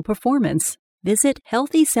optimal performance. Visit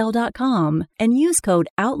healthycell.com and use code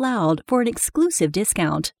OUTLOUD for an exclusive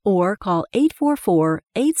discount, or call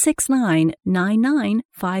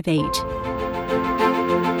 844-869-9958.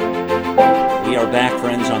 We are back,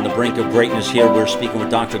 friends, on the brink of greatness here. We're speaking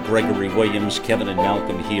with Dr. Gregory Williams, Kevin and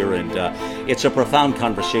Malcolm here, and it's a profound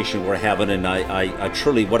conversation we're having, and I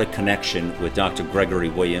truly, what a connection with Dr. Gregory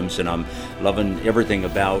Williams, and I'm loving everything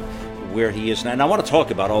about where he is now. And I want to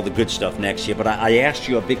talk about all the good stuff next year, but I asked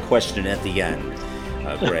you a big question at the end,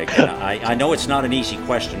 Greg. And I know it's not an easy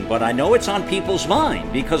question, but I know it's on people's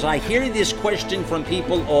mind, because I hear this question from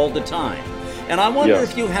people all the time. And I wonder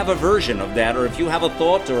if you have a version of that, or if you have a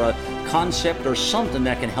thought or a concept or something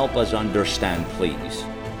that can help us understand, please.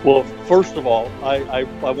 Well, first of all, I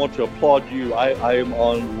want to applaud you. I am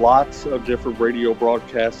on lots of different radio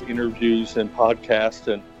broadcasts, interviews, and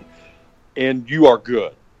podcasts, and you are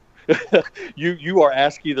good. You are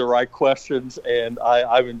asking the right questions, and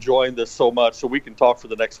I'm enjoying this so much. So we can talk for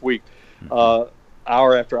the next week,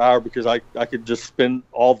 hour after hour, because I could just spend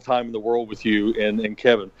all the time in the world with you and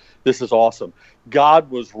Kevin. This is awesome.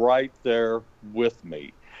 God was right there with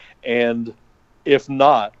me. And if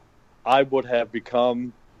not, I would have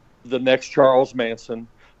become the next Charles Manson,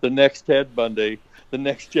 the next Ted Bundy, the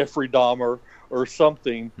next Jeffrey Dahmer, or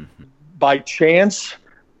something. By chance,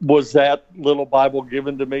 was that little Bible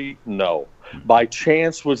given to me? No. By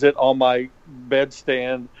chance, was it on my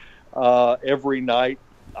bedstand every night?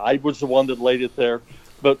 I was the one that laid it there.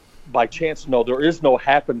 But by chance, no. There is no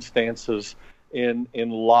happenstances in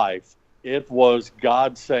life. It was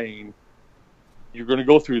God saying, you're going to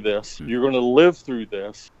go through this, you're going to live through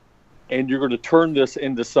this, and you're going to turn this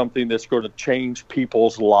into something that's going to change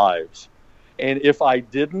people's lives. And if I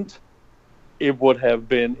didn't, it would have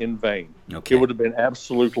been in vain. Okay. It would have been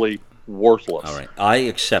absolutely worthless. All right. I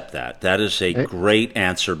accept that. That is a great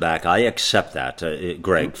answer back. I accept that,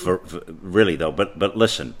 Greg, for really, though. But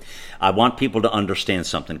listen, I want people to understand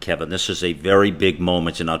something, Kevin. This is a very big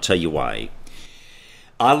moment, and I'll tell you why.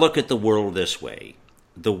 I look at the world this way.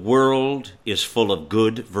 The world is full of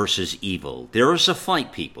good versus evil. There is a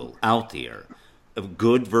fight, people, out there of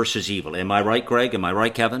good versus evil. Am I right, Greg? Am I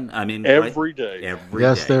right, Kevin? I mean, every day. Every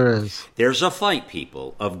yes, day. there is. There's a fight,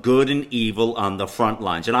 people, of good and evil on the front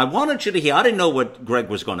lines. And I wanted you to hear, I didn't know what Greg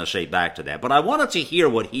was going to say back to that, but I wanted to hear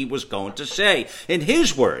what he was going to say in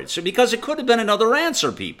his words, because it could have been another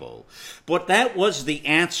answer, people. But that was the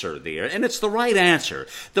answer there, and it's the right answer.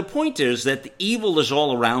 The point is that the evil is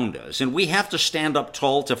all around us, and we have to stand up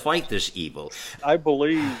tall to fight this evil. I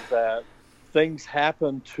believe that things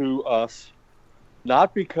happen to us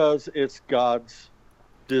not because it's God's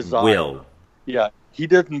desire. Will. Yeah, he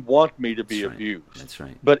didn't want me to be That's right. abused. That's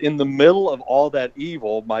right. But in the middle of all that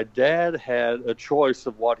evil, my dad had a choice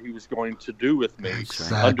of what he was going to do with me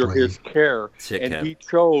Exactly. under his care, and he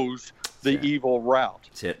chose the evil route.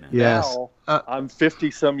 That's it, man. Yes. Now, I'm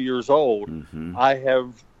 50-some years old. Mm-hmm. I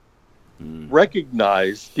have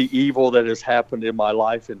recognized the evil that has happened in my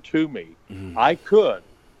life and to me. I could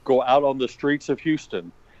go out on the streets of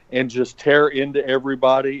Houston and just tear into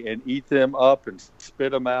everybody and eat them up and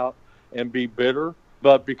spit them out and be bitter.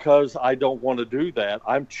 But because I don't want to do that,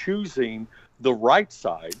 I'm choosing the right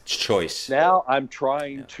side. It's choice. Now I'm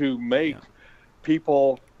trying to make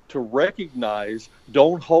people to recognize,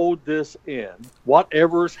 don't hold this in.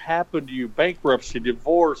 Whatever's happened to you, bankruptcy,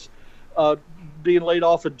 divorce, being laid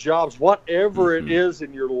off of jobs, whatever it is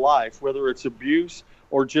in your life, whether it's abuse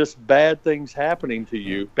or just bad things happening to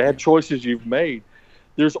you, bad choices you've made,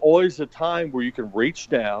 there's always a time where you can reach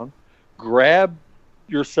down, grab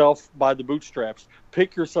yourself by the bootstraps,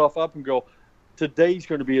 pick yourself up and go, today's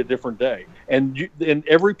going to be a different day. And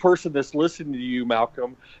every person that's listening to you,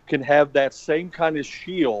 Malcolm, can have that same kind of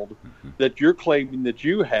shield that you're claiming that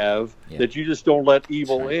you have, that you just don't let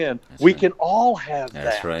evil in. We can all have that.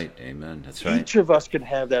 That's right. Amen. That's right. Each of us can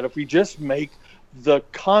have that if we just make the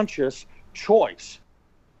conscious choice.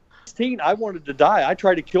 I wanted to die. I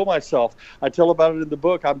tried to kill myself. I tell about it in the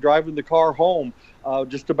book. I'm driving the car home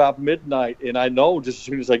just about midnight, and I know just as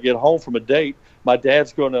soon as I get home from a date, my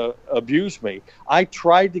dad's going to abuse me. I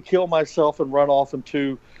tried to kill myself and run off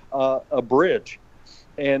into a bridge,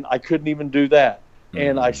 and I couldn't even do that.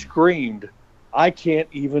 And I screamed, I can't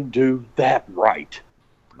even do that right.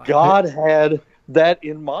 God had that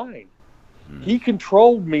in mind. He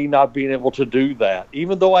controlled me not being able to do that.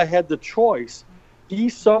 Even though I had the choice, he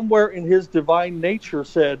somewhere in his divine nature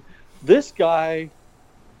said, this guy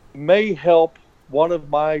may help one of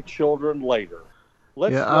my children later.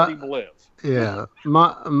 Let's let him live. Yeah.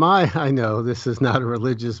 I know this is not a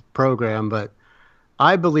religious program, but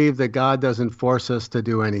I believe that God doesn't force us to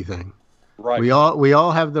do anything. Right. We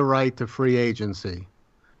all have the right to free agency.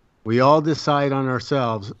 We all decide on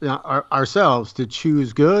ourselves to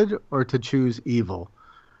choose good or to choose evil.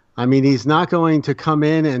 I mean, he's not going to come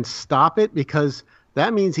in and stop it, because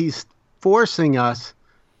that means he's forcing us,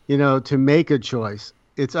 to make a choice.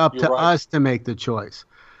 It's up to us to make the choice.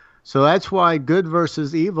 So that's why good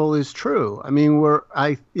versus evil is true. I mean,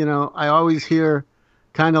 I always hear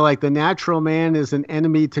kind of like the natural man is an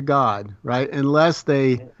enemy to God, right? Unless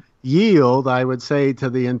they yield, I would say, to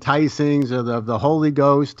the enticings of the Holy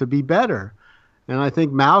Ghost to be better. And I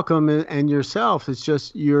think Malcolm and yourself, it's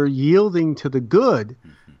just you're yielding to the good.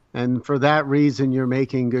 And for that reason, you're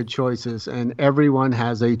making good choices, and everyone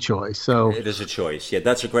has a choice. So it is a choice. Yeah,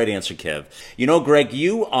 that's a great answer, Kev. Greg,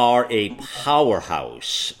 you are a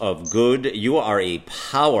powerhouse of good. You are a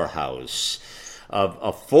powerhouse of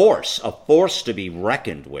a force to be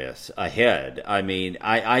reckoned with ahead. I mean,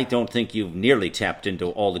 I don't think you've nearly tapped into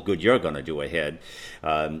all the good you're going to do ahead.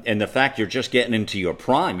 And the fact you're just getting into your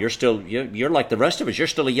prime, you're like the rest of us. You're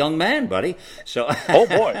still a young man, buddy. So, oh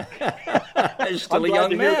boy, you're still a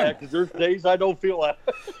young man. Because there's days I don't feel that.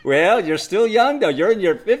 Well, you're still young though. You're in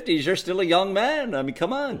your 50s. You're still a young man. I mean,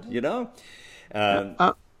 come on,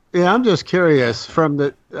 Yeah, I'm just curious.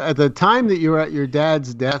 At the time that you were at your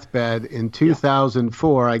dad's deathbed in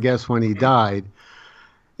 2004, I guess when he died,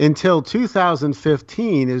 until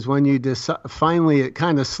 2015 is when you finally it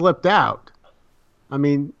kind of slipped out. I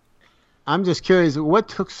mean, I'm just curious, what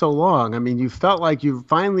took so long? I mean, you felt like you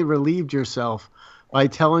finally relieved yourself by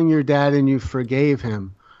telling your dad and you forgave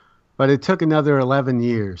him, but it took another 11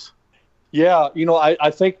 years. Yeah,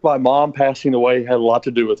 I think my mom passing away had a lot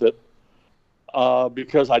to do with it.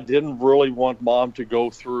 Because I didn't really want Mom to go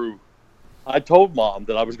through. I told Mom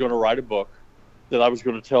that I was going to write a book, that I was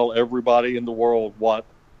going to tell everybody in the world what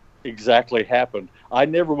exactly happened. I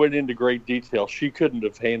never went into great detail. She couldn't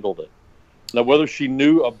have handled it. Now, whether she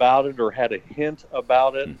knew about it or had a hint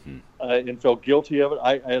about it and felt guilty of it,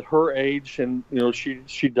 at her age, and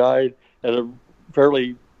she died at a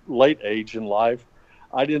fairly late age in life,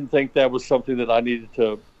 I didn't think that was something that I needed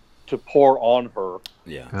to pour on her.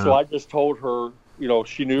 Yeah. So I just told her,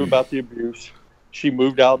 she knew about the abuse. She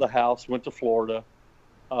moved out of the house, went to Florida,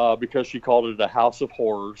 because she called it a house of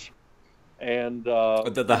horrors. And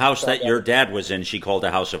the house that your dad was in, she called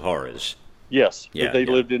a house of horrors. Yes, that they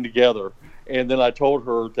lived in together. And then I told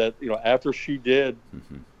her that, after she did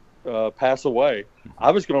pass away,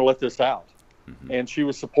 I was going to let this out. And she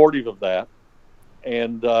was supportive of that.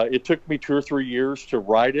 And it took me 2 or 3 years to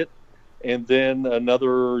write it, and then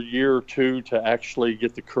another year or two to actually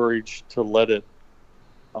get the courage to let it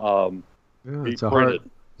be printed.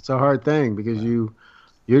 It's a hard thing, because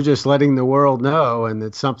you're just letting the world know, and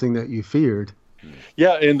it's something that you feared.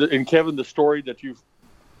 Yeah, and Kevin, the story that you've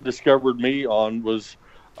discovered me on was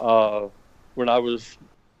when I was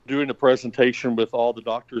doing a presentation with all the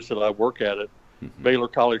doctors that I work at Baylor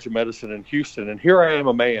College of Medicine in Houston. And here I am,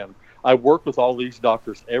 a man. I work with all these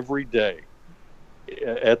doctors every day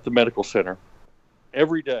at the medical center,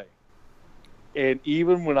 every day. And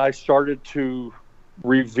even when I started to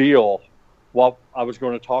reveal what I was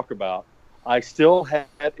going to talk about, I still had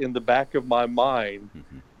in the back of my mind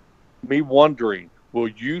me wondering, will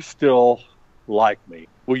you still like me?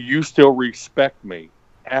 Will you still respect me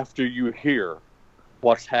after you hear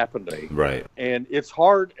what's happened to me? Right. And it's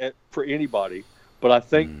hard for anybody, but I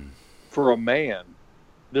think for a man,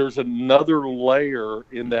 there's another layer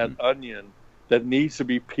in that onion that needs to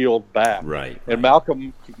be peeled back. Right. And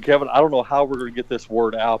Malcolm, Kevin, I don't know how we're going to get this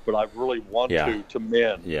word out, but I really want to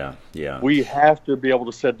men. Yeah. We have to be able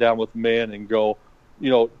to sit down with men and go,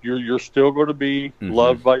 you're still going to be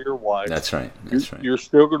loved by your wife. That's right. You're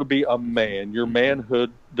still going to be a man. Your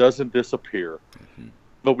manhood doesn't disappear.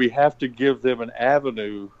 But we have to give them an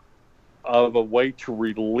avenue of a way to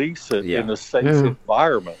release it in a safe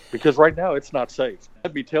environment. Because right now it's not safe.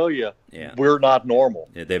 Let me tell you, we're not normal.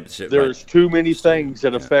 There's too many things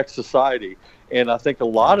that affect society. And I think a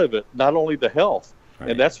lot of it, not only the health,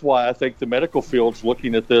 and that's why I think the medical field's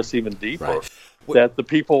looking at this even deeper, that the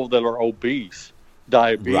people that are obese,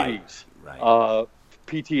 diabetes,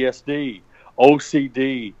 PTSD,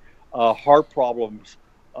 OCD, heart problems,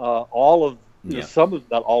 all of some of,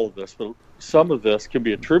 not all of this, but some of this can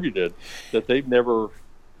be attributed that they've never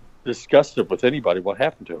discussed it with anybody, what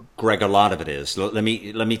happened to him. Greg, a lot of it is. Let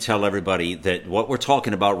me tell everybody that what we're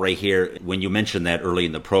talking about right here, when you mentioned that early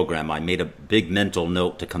in the program, I made a big mental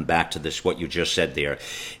note to come back to this, what you just said there.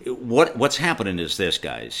 What's happening is this,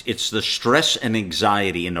 guys. It's the stress and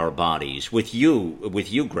anxiety in our bodies. With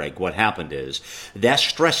you, Greg, what happened is that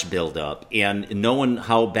stress buildup and knowing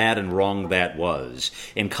how bad and wrong that was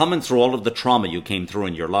and coming through all of the trauma you came through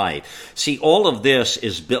in your life. See, all of this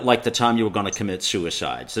is a bit like the time you were going to commit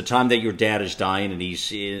suicide. It's the time that your dad is dying and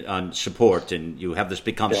he's on support and you have this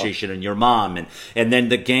big conversation and your mom and then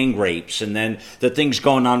the gang rapes and then the things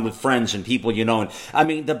going on with friends and people, and I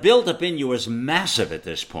mean the buildup in you is massive at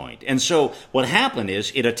this point. And so what happened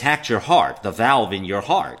is it attacked your heart. The valve in your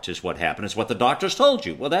heart is what happened. It's what the doctors told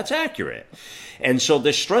you. Well, that's accurate. And so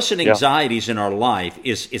the stress and anxieties in our life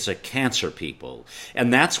is a cancer, people.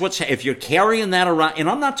 And that's if you're carrying that around, and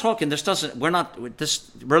I'm not talking,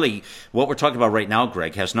 this really, what we're talking about right now,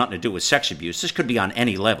 Greg, has nothing to do with sex abuse. This could be on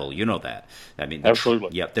any level. You know that. I mean,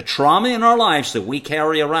 absolutely. The trauma in our lives that we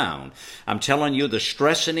carry around, I'm telling you, the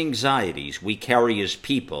stress and anxieties we carry as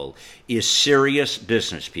people is serious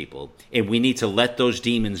business, people. And we need to let those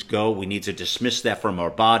demons go. We need to dismiss that from our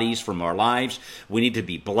bodies, from our lives. We need to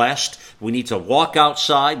be blessed. We need to walk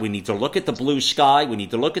outside. We need to look at the blue sky. We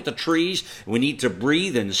need to look at the trees. We need to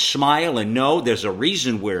breathe and smile and know there's a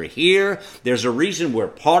reason we're here. There's a reason we're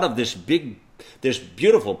part of this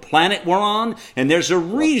beautiful planet we're on, and there's a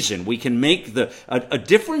reason we can make a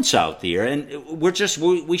difference out there, and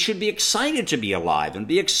we should be excited to be alive and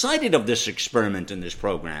be excited of this experiment in this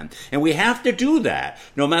program, and we have to do that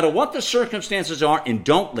no matter what the circumstances are, and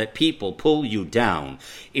don't let people pull you down.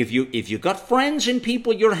 If you got friends and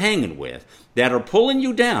people you're hanging with that are pulling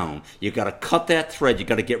you down, you got to cut that thread. You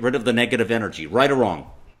got to get rid of the negative energy, right or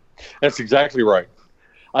wrong. That's exactly right.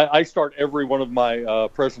 I start every one of my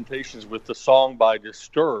presentations with the song by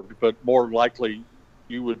Disturbed, but more likely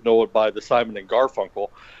you would know it by the Simon and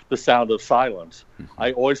Garfunkel, The Sound of Silence.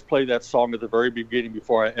 I always play that song at the very beginning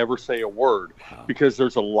before I ever say a word, because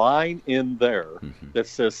there's a line in there that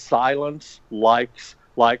says silence like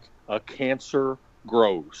a cancer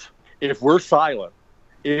grows. If we're silent,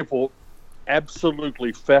 it will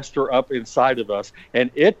absolutely fester up inside of us, and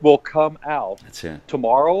it will come out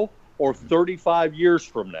tomorrow or 35 years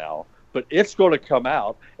from now, but it's going to come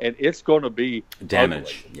out and it's going to be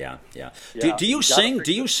damage. Ugly. Yeah. Do you sing?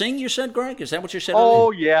 Do you sing? You said, Greg. Is that what you said? Oh,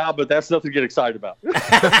 yeah, but that's nothing to get excited about. all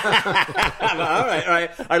right.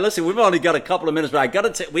 Listen, we've only got a couple of minutes, but I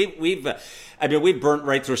got to. We've burnt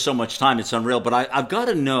right through so much time. It's unreal. But I've got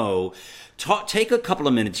to know. Take a couple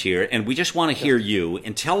of minutes here, and we just want to hear you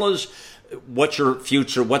and tell us. What's your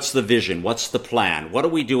future? What's the vision? What's the plan? What are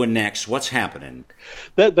we doing next? What's happening?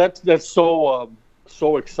 That's so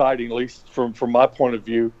exciting, at least from my point of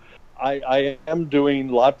view. I am doing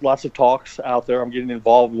lots of talks out there. I'm getting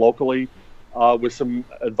involved locally with some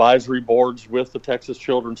advisory boards with the Texas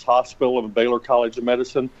Children's Hospital and Baylor College of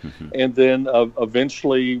Medicine, and then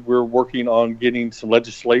eventually we're working on getting some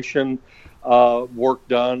legislation work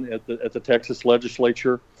done at the Texas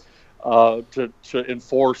Legislature. To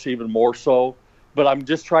enforce even more so. But I'm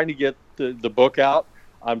just trying to get the book out.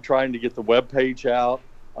 I'm trying to get the webpage out,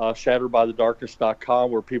 shatteredbythedarkness.com,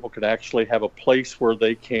 where people can actually have a place where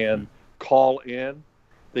they can call in.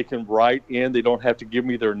 They can write in. They don't have to give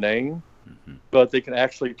me their name, but they can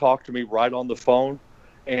actually talk to me right on the phone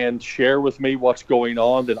and share with me what's going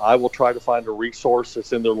on. Then I will try to find a resource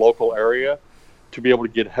that's in their local area to be able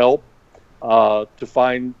to get help, to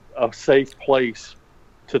find a safe place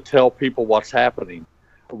to tell people what's happened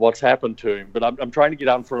to him. But I'm trying to get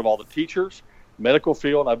out in front of all the teachers, medical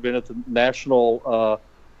field. I've been at the national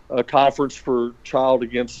conference for child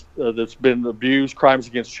against that's been abused, crimes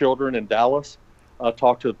against children in Dallas.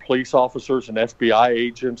 Talked to the police officers and FBI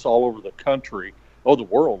agents all over the country, the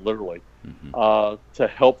world, literally, to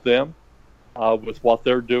help them with what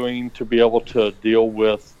they're doing to be able to deal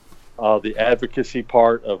with the advocacy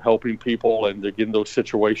part of helping people and to get in those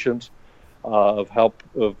situations. of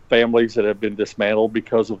families that have been dismantled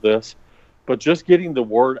because of this. But just getting the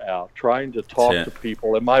word out, trying to talk to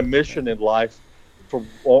people. And my mission in life, for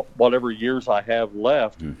whatever years I have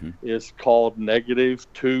left, is called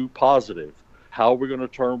negative to positive. How are we going to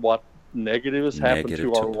turn what negative has happened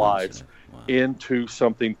to our lives into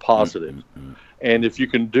something positive? And if you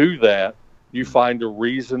can do that, you find a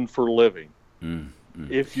reason for living.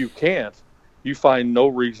 If you can't, you find no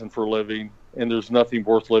reason for living, and there's nothing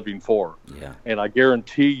worth living for. And I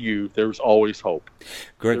guarantee you there's always hope.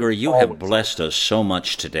 Gregory, you have blessed us so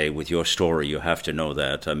much today with your story. You have to know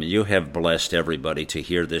that. I mean, you have blessed everybody to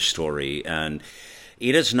hear this story, and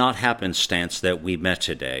it is not happenstance that we met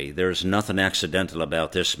today. There's nothing accidental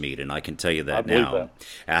about this meeting, I can tell you that now.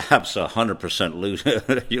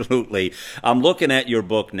 Absolutely. I'm looking at your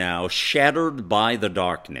book now, Shattered by the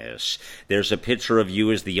Darkness. There's a picture of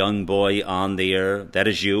you as the young boy on there. That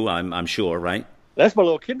is you, I'm sure, right? That's my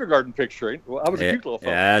little kindergarten picture. I was a cute little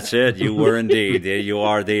fellow. That's it. You were indeed. There you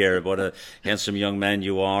are there. What a handsome young man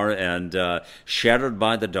you are. And Shattered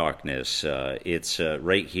by the Darkness. It's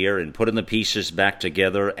right here, and Putting the Pieces Back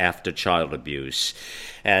Together After Child Abuse.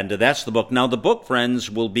 And that's the book. Now, the book,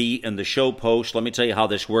 friends, will be in the show post. Let me tell you how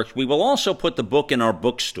this works. We will also put the book in our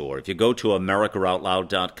bookstore. If you go to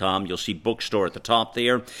AmericaOutloud.com, you'll see bookstore at the top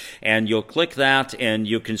there, and you'll click that, and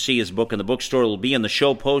you can see his book in the bookstore. It will be in the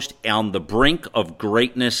show post on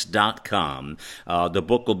thebrinkofgreatness.com. The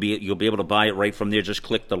book will be, you'll be able to buy it right from there. Just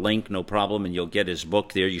click the link, no problem, and you'll get his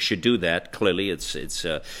book there. You should do that, clearly. It's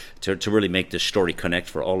to really make this story connect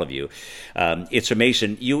for all of you. It's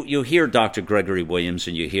amazing. You hear Dr. Gregory Williams,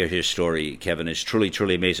 and you hear his story, Kevin. It's truly,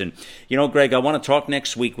 truly amazing. You know, Greg, I want to talk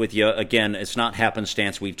next week with you. Again, it's not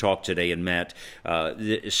happenstance we've talked today and met.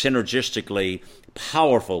 Synergistically,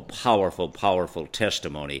 powerful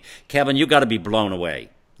testimony. Kevin, you got to be blown away.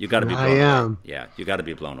 You got to be blown away. I am. Yeah, you got to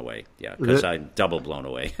be blown away. Yeah, because I'm double blown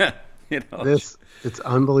away. You know? It's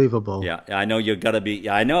unbelievable. Yeah, I know you got to be.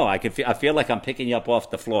 I know. I feel like I'm picking you up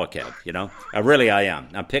off the floor, Kev. You know, I am.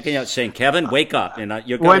 I'm picking you up, saying, "Kevin, wake up!" And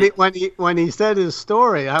you're when he said his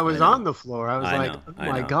story, I was on the floor. I was like, "Oh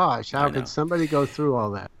my gosh, how could somebody go through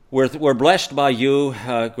all that?" We're blessed by you,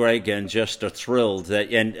 Greg, and just thrilled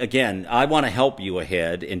that. And again, I want to help you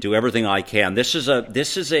ahead and do everything I can. This is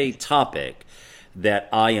a topic that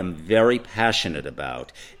I am very passionate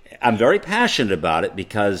about. I'm very passionate about it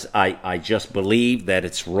because I just believe that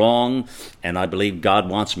it's wrong, and I believe God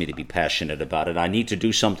wants me to be passionate about it. I need to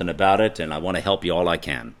do something about it, and I want to help you all I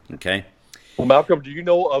can, okay? Well, Malcolm, do you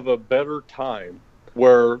know of a better time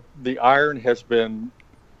where the iron has been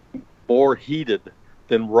more heated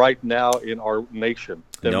than right now in our nation?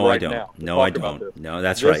 No, I don't. No, I don't. No,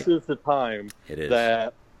 that's right. This is the time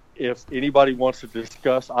that if anybody wants to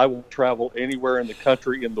discuss, I will travel anywhere in the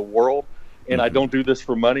country, in the world. And I don't do this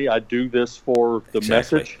for money. I do this for the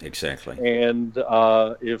message. Exactly. And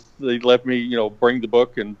if they let me, bring the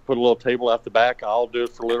book and put a little table out the back, I'll do it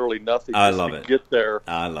for literally nothing. I love it. Get there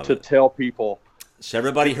to tell people. So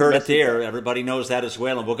everybody heard it there. Everybody knows that as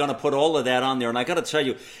well. And we're going to put all of that on there. And I got to tell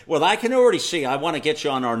you, well, I can already see, I want to get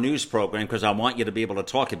you on our news program because I want you to be able to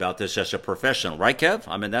talk about this as a professional. Right, Kev?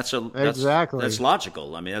 I mean, that's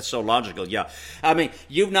logical. I mean, that's so logical. Yeah. I mean,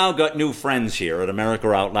 you've now got new friends here at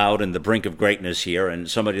America Out Loud and the Brink of Greatness here, and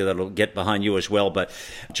somebody that'll get behind you as well. But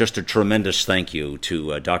just a tremendous thank you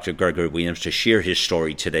to Dr. Gregory Williams to share his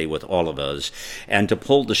story today with all of us and to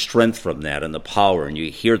pull the strength from that and the power. And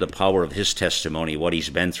you hear the power of his testimony, what he's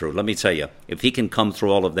been through. Let me tell you, if he can come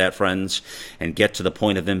through all of that, friends, and get to the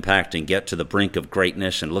point of impact and get to the brink of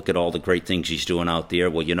greatness and look at all the great things he's doing out there,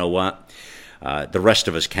 well, you know what? The rest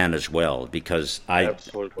of us can as well, because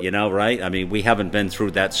Absolutely. Right? I mean, we haven't been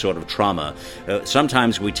through that sort of trauma.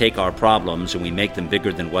 Sometimes we take our problems and we make them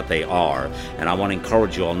bigger than what they are, and I want to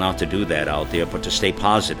encourage you all not to do that out there, but to stay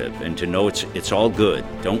positive and to know it's all good.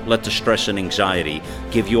 Don't let the stress and anxiety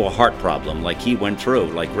give you a heart problem like he went through,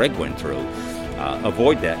 like Greg went through.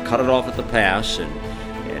 Avoid that. Cut it off at the pass, and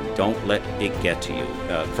don't let it get to you.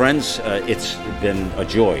 Friends, it's been a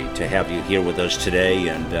joy to have you here with us today,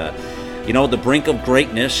 and the brink of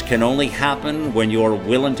greatness can only happen when you're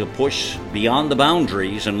willing to push beyond the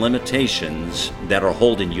boundaries and limitations that are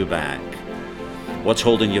holding you back. What's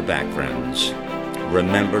holding you back, friends?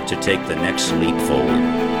 Remember to take the next leap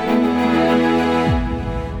forward.